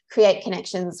also create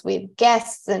connections with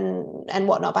guests and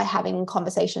whatnot by having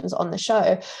conversations on the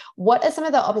show. What are some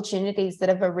of the opportunities that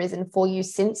have arisen for you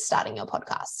since starting your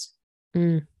podcast?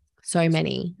 So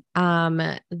many.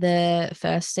 The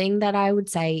first thing that I would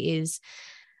say is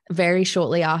very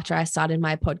shortly after I started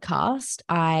my podcast,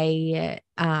 I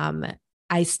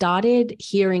started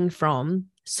hearing from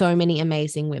so many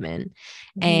amazing women.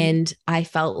 And I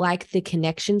felt like the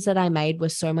connections that I made were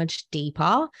so much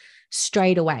deeper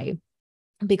straight away,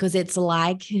 because it's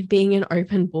like being an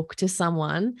open book to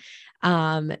someone.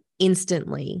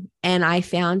 instantly. And I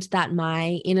found that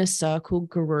my inner circle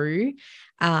grew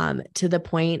to the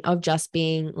point of just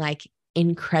being like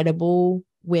incredible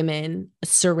women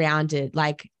surrounded,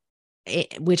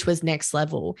 which was next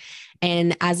level.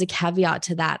 And as a caveat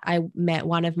to that, I met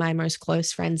one of my most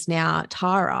close friends now,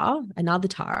 Tara, another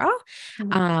Tara,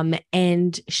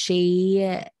 and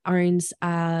she owns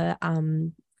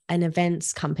an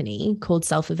events company called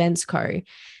Self Events Co.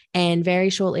 And very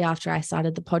shortly after I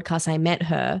started the podcast, I met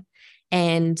her.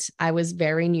 And I was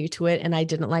very new to it and I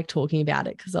didn't like talking about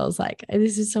it because I was like,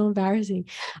 this is so embarrassing.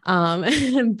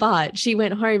 But she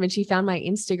went home and she found my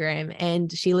Instagram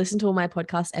and she listened to all my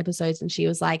podcast episodes and she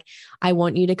was like, I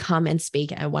want you to come and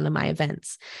speak at one of my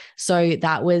events. So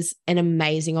that was an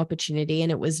amazing opportunity.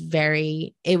 And it was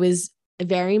very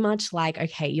much like,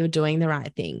 okay, you're doing the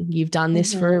right thing. You've done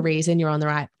this for a reason. You're on the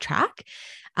right track.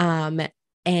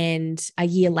 And a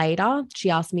year later,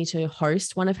 she asked me to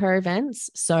host one of her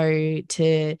events. So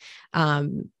to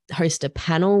host a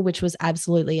panel, which was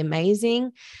absolutely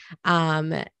amazing.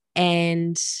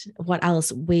 And what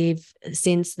else? We've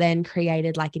since then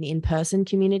created like an in-person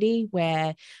community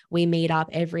where we meet up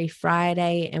every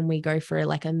Friday and we go for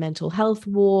like a mental health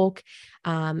walk.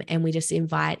 And we just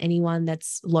invite anyone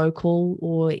that's local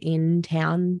or in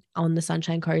town on the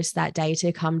Sunshine Coast that day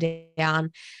to come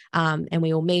down. And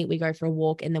we all meet, we go for a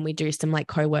walk, and then we do some like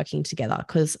co-working together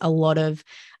because a lot of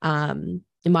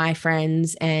my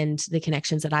friends and the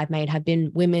connections that I've made have been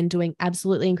women doing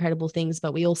absolutely incredible things,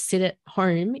 but we all sit at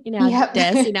home in our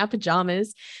desk, in our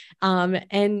pajamas,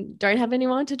 and don't have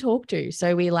anyone to talk to.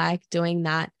 So we like doing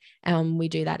that. We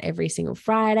do that every single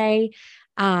Friday.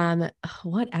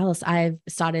 What else? I've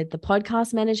started the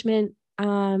podcast management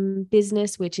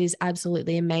business, which is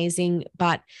absolutely amazing.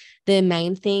 But the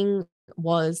main thing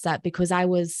was that because I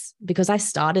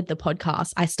started the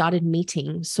podcast, I started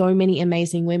meeting so many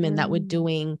amazing women that were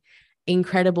doing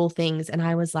incredible things. And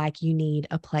I was like, you need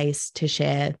a place to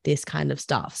share this kind of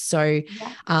stuff. So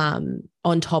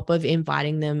on top of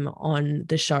inviting them on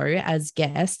the show as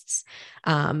guests,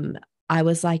 I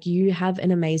was like, you have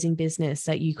an amazing business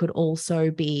that you could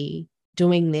also be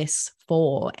doing this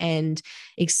for and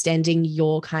extending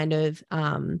your kind of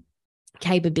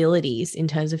capabilities in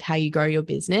terms of how you grow your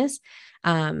business.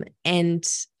 And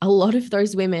a lot of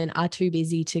those women are too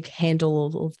busy to handle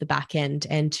all of the back end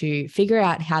and to figure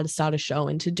out how to start a show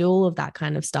and to do all of that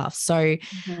kind of stuff. So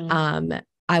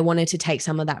I wanted to take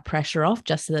some of that pressure off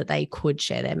just so that they could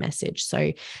share their message.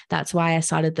 So that's why I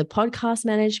started the podcast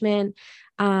management.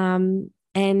 And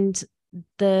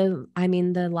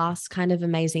the last kind of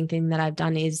amazing thing that I've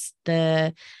done is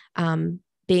the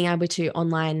being able to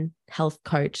online health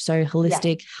coach, so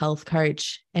holistic health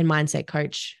coach and mindset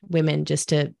coach women just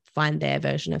to find their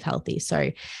version of healthy.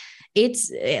 So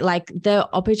it's like the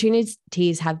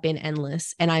opportunities have been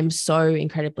endless and I'm so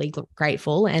incredibly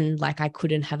grateful. And like, I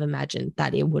couldn't have imagined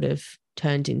that it would have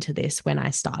turned into this when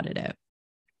I started it.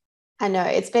 I know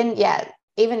it's been,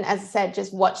 even as I said,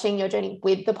 just watching your journey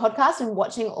with the podcast and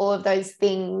watching all of those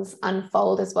things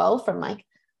unfold as well from like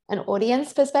an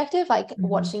audience perspective, like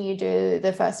watching you do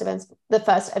the first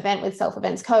event with Self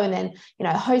Events Co. and then,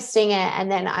 hosting it. And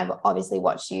then I've obviously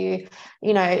watched you,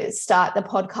 start the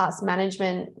podcast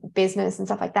management business and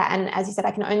stuff like that. And as you said,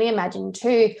 I can only imagine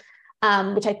too,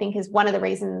 which I think is one of the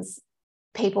reasons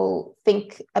people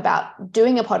think about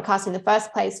doing a podcast in the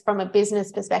first place from a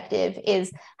business perspective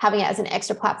is having it as an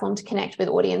extra platform to connect with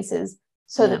audiences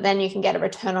so that then you can get a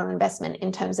return on investment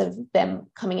in terms of them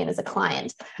coming in as a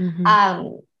client,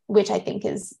 which I think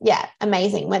is,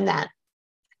 amazing when that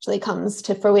actually comes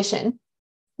to fruition,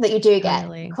 that you do get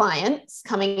clients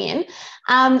coming in.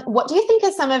 What do you think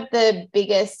are some of the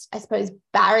biggest, I suppose,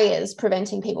 barriers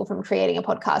preventing people from creating a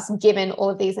podcast, given all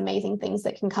of these amazing things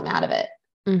that can come out of it?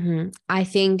 I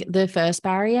think the first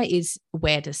barrier is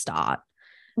where to start.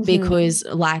 Because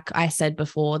like I said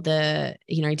before,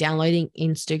 downloading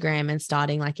Instagram and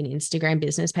starting like an Instagram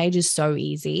business page is so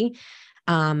easy.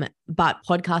 But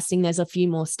podcasting, there's a few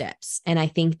more steps. And I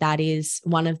think that is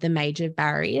one of the major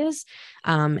barriers.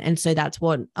 And so that's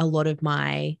what a lot of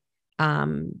my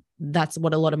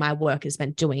work has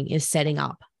been doing, is setting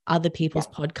up other people's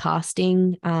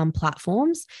podcasting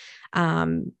platforms.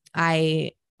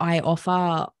 I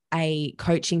offer a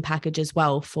coaching package as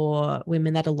well for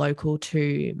women that are local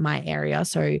to my area.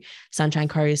 So Sunshine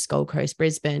Coast, Gold Coast,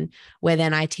 Brisbane, where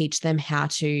then I teach them how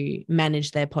to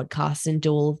manage their podcasts and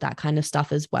do all of that kind of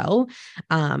stuff as well.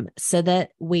 So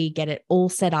that we get it all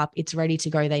set up. It's ready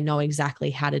to go. They know exactly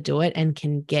how to do it and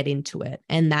can get into it.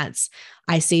 And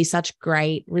I see such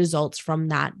great results from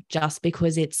that, just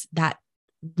because it's that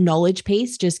knowledge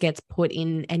piece just gets put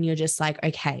in and you're just like,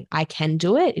 okay, I can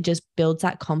do it. It just builds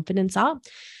that confidence up.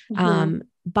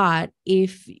 But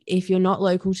if you're not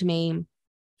local to me,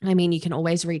 I mean, you can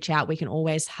always reach out. We can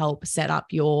always help set up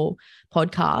your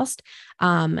podcast.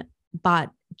 But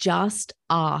just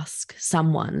ask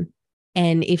someone.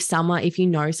 And if you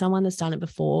know someone that's done it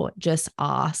before, just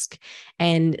ask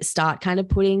and start kind of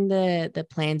putting the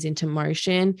plans into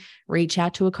motion. Reach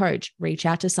out to a coach, reach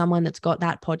out to someone that's got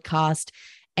that podcast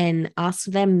and ask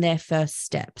them their first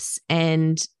steps.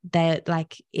 And that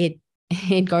it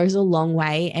goes a long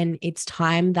way, and it's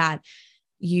time that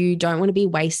you don't want to be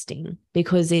wasting,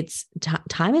 because it's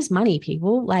time is money,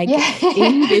 people.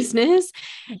 In business,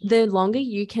 the longer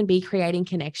you can be creating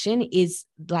connection is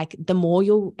the more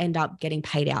you'll end up getting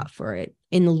paid out for it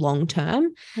in the long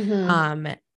term.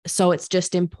 So it's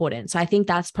just important. So I think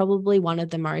that's probably one of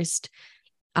the most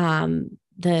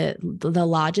the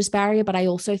largest barrier. But I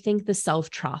also think the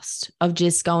self-trust of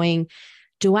just going,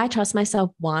 do I trust myself?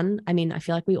 One, I mean, I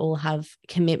feel like we all have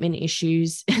commitment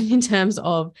issues in terms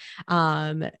of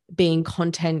being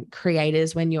content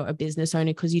creators when you're a business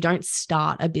owner, because you don't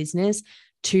start a business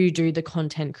to do the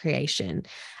content creation.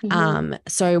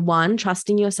 So one,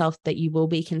 trusting yourself that you will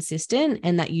be consistent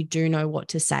and that you do know what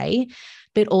to say,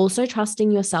 but also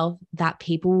trusting yourself that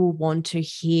people will want to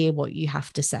hear what you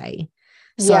have to say.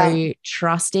 So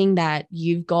trusting that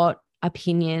you've got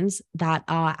opinions that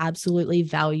are absolutely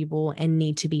valuable and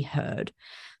need to be heard.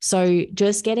 So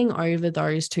just getting over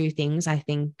those two things, I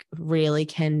think, really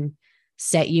can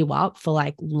set you up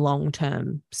for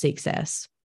long-term success.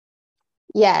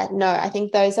 Yeah, no, I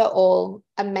think those are all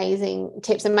amazing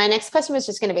tips. And my next question was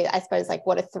just going to be, I suppose,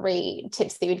 what are 3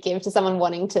 tips that you would give to someone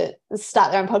wanting to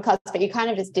start their own podcast? But you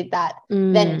kind of just did that.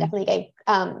 Then it definitely gave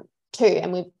 2,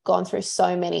 and we've gone through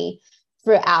so many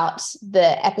throughout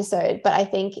the episode. But I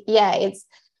think,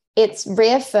 it's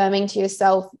reaffirming to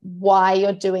yourself why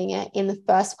you're doing it in the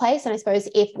first place. And I suppose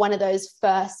if one of those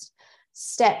first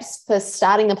steps for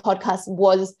starting the podcast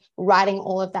was writing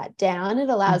all of that down, it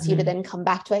allows you to then come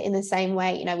back to it in the same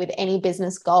way, with any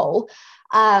business goal,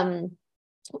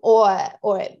 or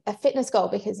a fitness goal,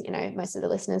 because, most of the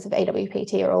listeners of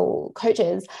AWPT are all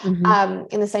coaches, in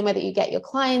the same way that you get your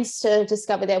clients to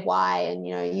discover their why, and,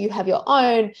 you have your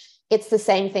own. It's the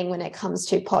same thing when it comes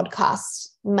to podcast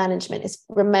management, is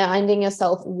reminding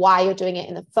yourself why you're doing it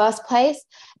in the first place.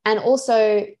 And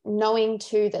also knowing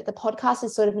too that the podcast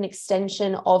is sort of an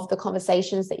extension of the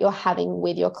conversations that you're having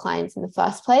with your clients in the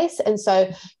first place. And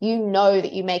so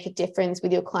that you make a difference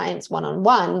with your clients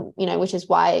one-on-one, which is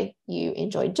why you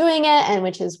enjoy doing it, and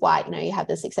which is why, you have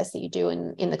the success that you do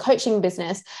in the coaching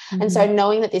business. And so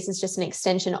knowing that this is just an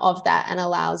extension of that and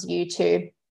allows you to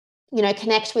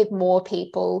connect with more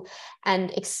people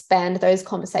and expand those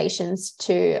conversations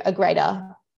to a greater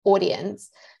audience.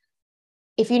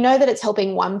 If you know that it's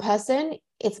helping one person,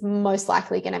 it's most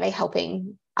likely going to be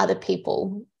helping other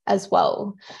people as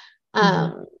well.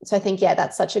 So I think,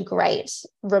 that's such a great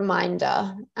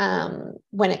reminder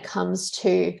when it comes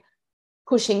to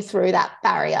pushing through that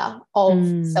barrier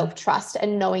of self-trust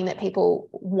and knowing that people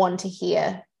want to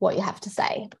hear what you have to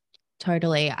say.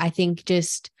 Totally. I think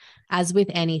just as with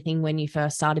anything, when you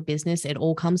first start a business, it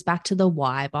all comes back to the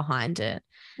why behind it.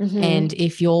 And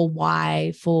if your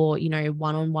why for,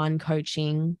 one-on-one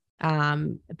coaching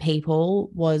people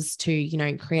was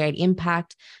to, create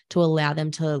impact, to allow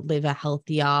them to live a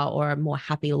healthier or a more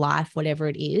happy life, whatever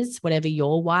it is, whatever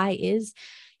your why is,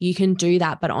 you can do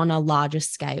that, but on a larger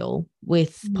scale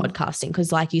with podcasting.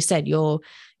 Because like you said, you're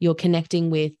connecting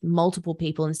with multiple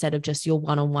people instead of just your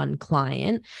one-on-one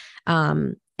client.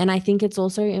 And I think it's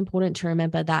also important to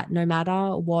remember that no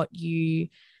matter what you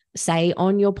say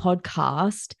on your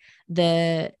podcast,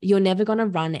 you're never going to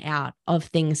run out of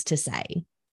things to say.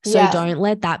 So don't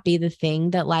let that be the thing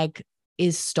that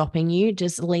is stopping you.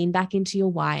 Just lean back into your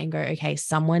why and go, okay,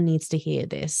 someone needs to hear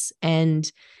this.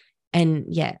 And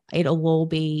it'll all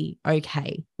be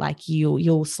okay.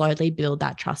 You'll slowly build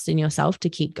that trust in yourself to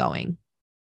keep going.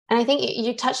 And I think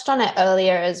you touched on it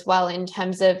earlier as well, in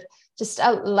terms of just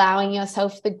allowing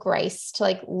yourself the grace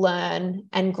to learn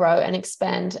and grow and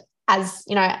expand as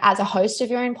a host of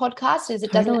your own podcast. Is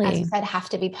it doesn't, as you said, have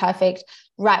to be perfect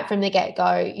right from the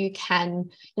get-go. You can,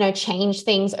 change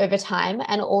things over time.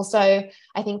 And also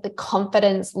I think the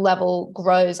confidence level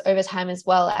grows over time as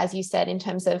well, as you said, in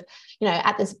terms of,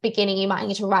 at this beginning, you might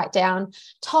need to write down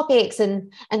topics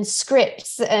and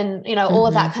scripts and, all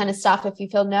of that kind of stuff if you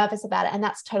feel nervous about it. And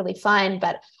that's totally fine.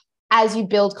 But as you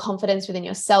build confidence within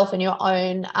yourself and your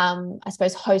own, I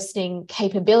suppose, hosting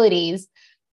capabilities,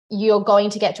 you're going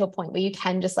to get to a point where you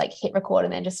can just like hit record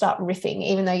and then just start riffing,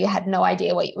 even though you had no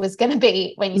idea what it was going to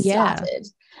be when you started.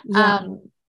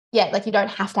 Like you don't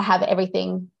have to have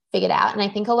everything figured out. And I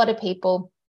think a lot of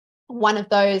people, one of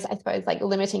those, I suppose, like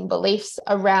limiting beliefs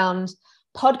around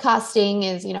podcasting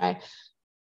is, you know,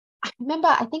 I remember,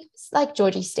 I think it was like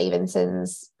Georgie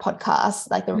Stevenson's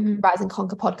podcast, like the Rise and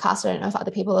Conquer podcast. I don't know if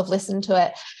other people have listened to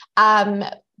it.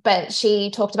 But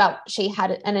she talked about, she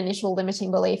had an initial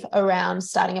limiting belief around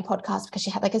starting a podcast because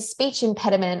she had like a speech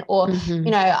impediment, or,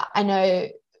 you know, I know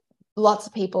lots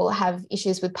of people have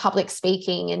issues with public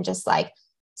speaking, and just like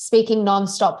speaking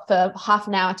nonstop for half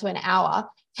an hour to an hour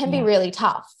can be really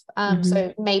tough.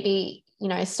 So maybe, you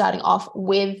know, starting off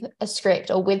with a script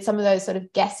or with some of those sort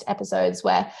of guest episodes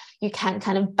where you can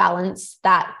kind of balance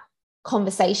that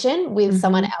conversation with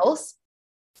someone else,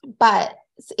 but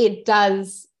it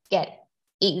does get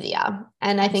easier.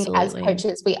 And I think as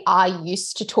coaches, we are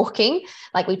used to talking,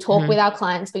 like we talk with our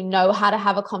clients, we know how to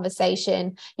have a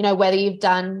conversation, you know, whether you've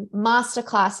done master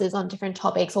classes on different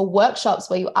topics or workshops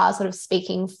where you are sort of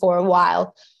speaking for a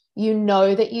while, you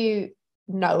know that you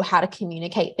know how to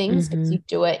communicate things because you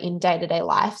do it in day-to-day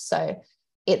life. So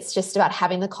it's just about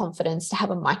having the confidence to have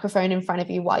a microphone in front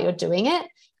of you while you're doing it,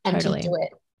 and to do it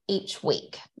each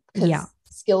week, because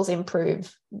skills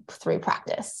improve through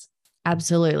practice.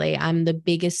 Absolutely. I'm the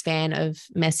biggest fan of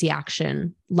messy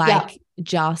action. Like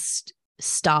just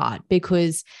start,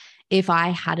 because if I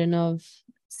hadn't have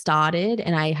started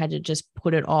and I had to just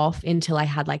put it off until I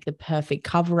had like the perfect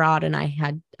cover art and I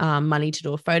had money to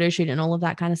do a photo shoot and all of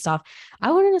that kind of stuff,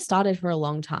 I wouldn't have started for a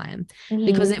long time,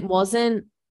 because it wasn't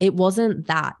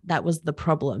that was the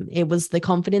problem. It was the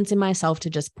confidence in myself to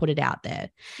just put it out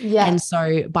there. And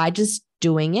so by just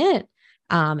doing it,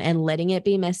 and letting it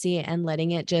be messy and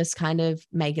letting it just kind of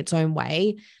make its own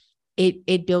way,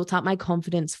 it built up my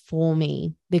confidence for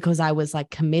me, because I was like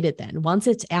committed then. Once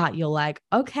it's out, you're like,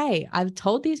 okay, I've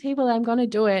told these people that I'm going to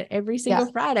do it every single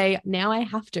Friday. Now I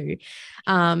have to.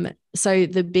 So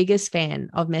the biggest fan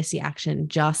of messy action,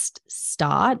 just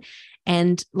start.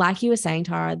 And like you were saying,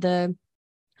 Tara,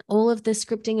 all of the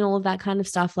scripting and all of that kind of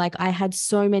stuff, like I had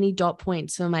so many dot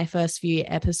points for my first few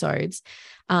episodes,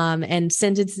 and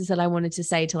sentences that I wanted to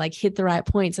say to like hit the right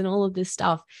points and all of this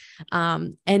stuff.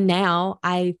 And now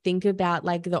I think about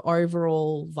like the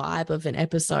overall vibe of an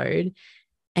episode,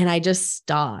 and I just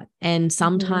start. And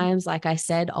sometimes, like I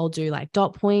said, I'll do like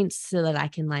dot points so that I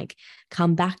can like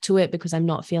come back to it because I'm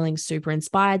not feeling super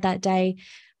inspired that day.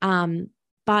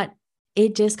 But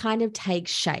it just kind of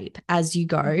takes shape as you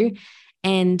go.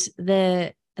 And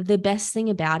the best thing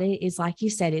about it is, like you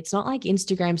said, it's not like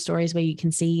Instagram stories where you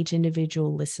can see each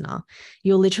individual listener.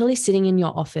 You're literally sitting in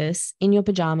your office in your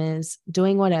pajamas,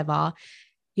 doing whatever.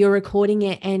 You're recording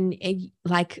it, and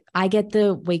like I get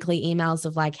the weekly emails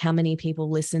of like how many people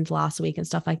listened last week and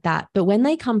stuff like that. But when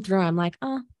they come through, I'm like,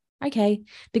 oh, okay,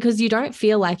 because you don't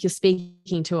feel like you're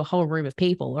speaking to a whole room of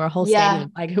people or a whole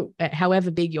stadium, like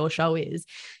however big your show is.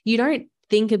 You don't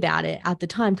think about it at the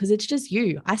time because it's just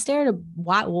you. I stare at a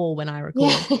white wall when I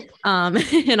record,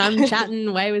 and I'm chatting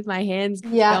away with my hands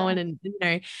going, and you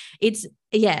know, it's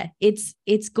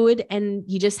good, and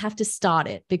you just have to start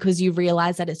it because you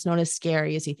realize that it's not as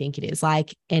scary as you think it is,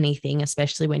 like anything,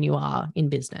 especially when you are in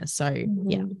business. So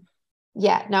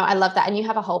yeah, no, I love that. And you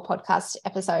have a whole podcast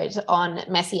episode on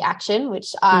messy action,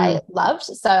 which I loved.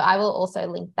 So I will also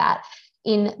link that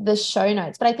in the show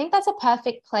notes. But I think that's a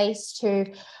perfect place to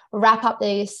wrap up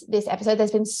this episode.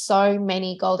 There's been so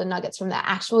many golden nuggets from the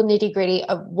actual nitty-gritty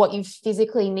of what you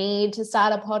physically need to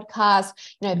start a podcast,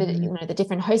 the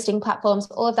different hosting platforms,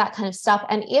 all of that kind of stuff.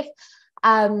 And if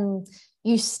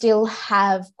you still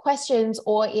have questions,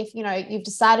 or if you've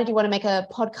decided you want to make a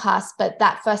podcast, but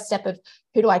that first step of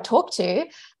who do I talk to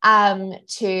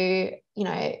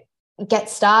get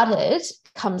started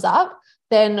comes up,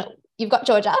 then you've got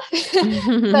Georgia.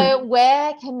 So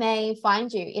where can they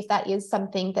find you if that is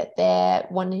something that they're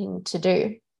wanting to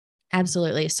do?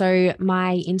 Absolutely. So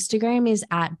my Instagram is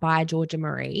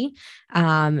 @bygeorgiamarie,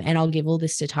 and I'll give all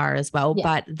this to Tara as well,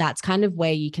 but that's kind of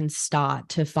where you can start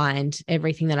to find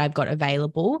everything that I've got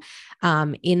available.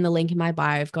 In the link in my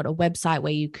bio, I've got a website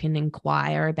where you can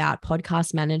inquire about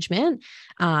podcast management,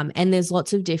 and there's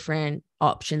lots of different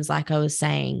options, like I was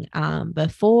saying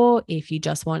before. If you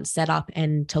just want set up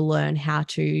and to learn how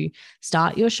to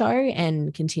start your show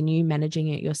and continue managing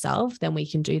it yourself, then we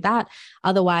can do that.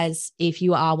 Otherwise, if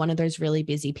you are one of those really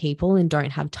busy people and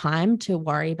don't have time to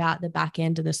worry about the back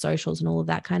end and the socials and all of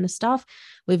that kind of stuff,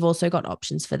 we've also got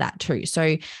options for that too.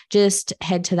 So just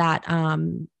head to that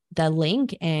the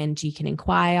link and you can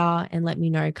inquire and let me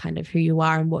know kind of who you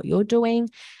are and what you're doing.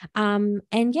 And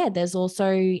yeah, there's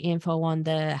also info on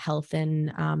the health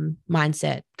and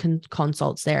mindset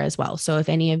consults there as well. So if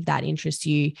any of that interests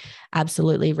you,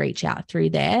 absolutely reach out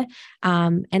through there.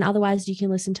 And otherwise, you can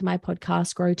listen to my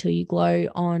podcast, Grow Till You Glow,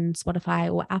 on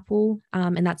Spotify or Apple.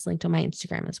 And that's linked on my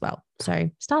Instagram as well. So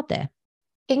start there.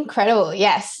 Incredible.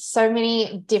 Yes. So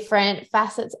many different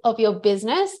facets of your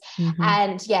business. Mm-hmm.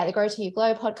 And yeah, the Grow Till You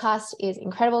Glow podcast is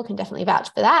incredible. Can definitely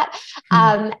vouch for that.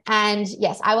 And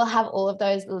yes, I will have all of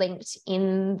those linked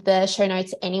in the show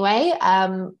notes anyway.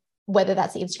 Whether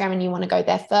that's the Instagram and you want to go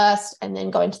there first and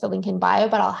then go into the link in bio,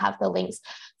 but I'll have the links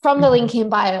from the link in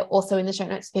bio also in the show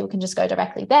notes. So people can just go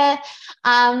directly there.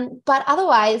 But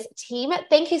otherwise, team,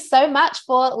 thank you so much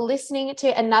for listening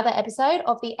to another episode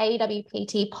of the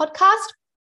AWPT podcast.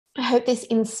 I hope this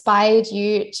inspired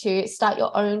you to start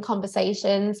your own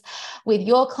conversations with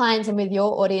your clients and with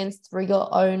your audience through your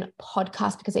own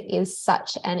podcast, because it is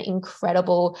such an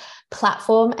incredible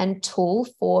platform and tool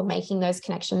for making those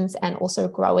connections and also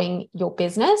growing your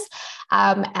business.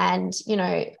 And, you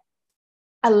know,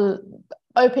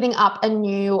 opening up a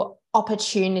new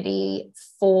opportunity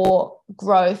for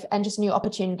growth and just new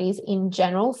opportunities in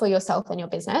general for yourself and your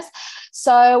business.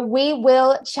 So we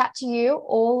will chat to you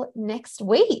all next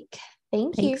week.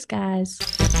 Thanks, guys.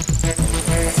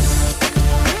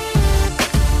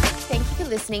 Thank you for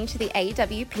listening to the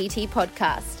AWPT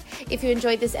podcast. If you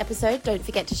enjoyed this episode, don't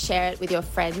forget to share it with your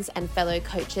friends and fellow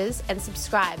coaches and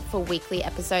subscribe for weekly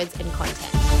episodes and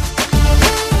content.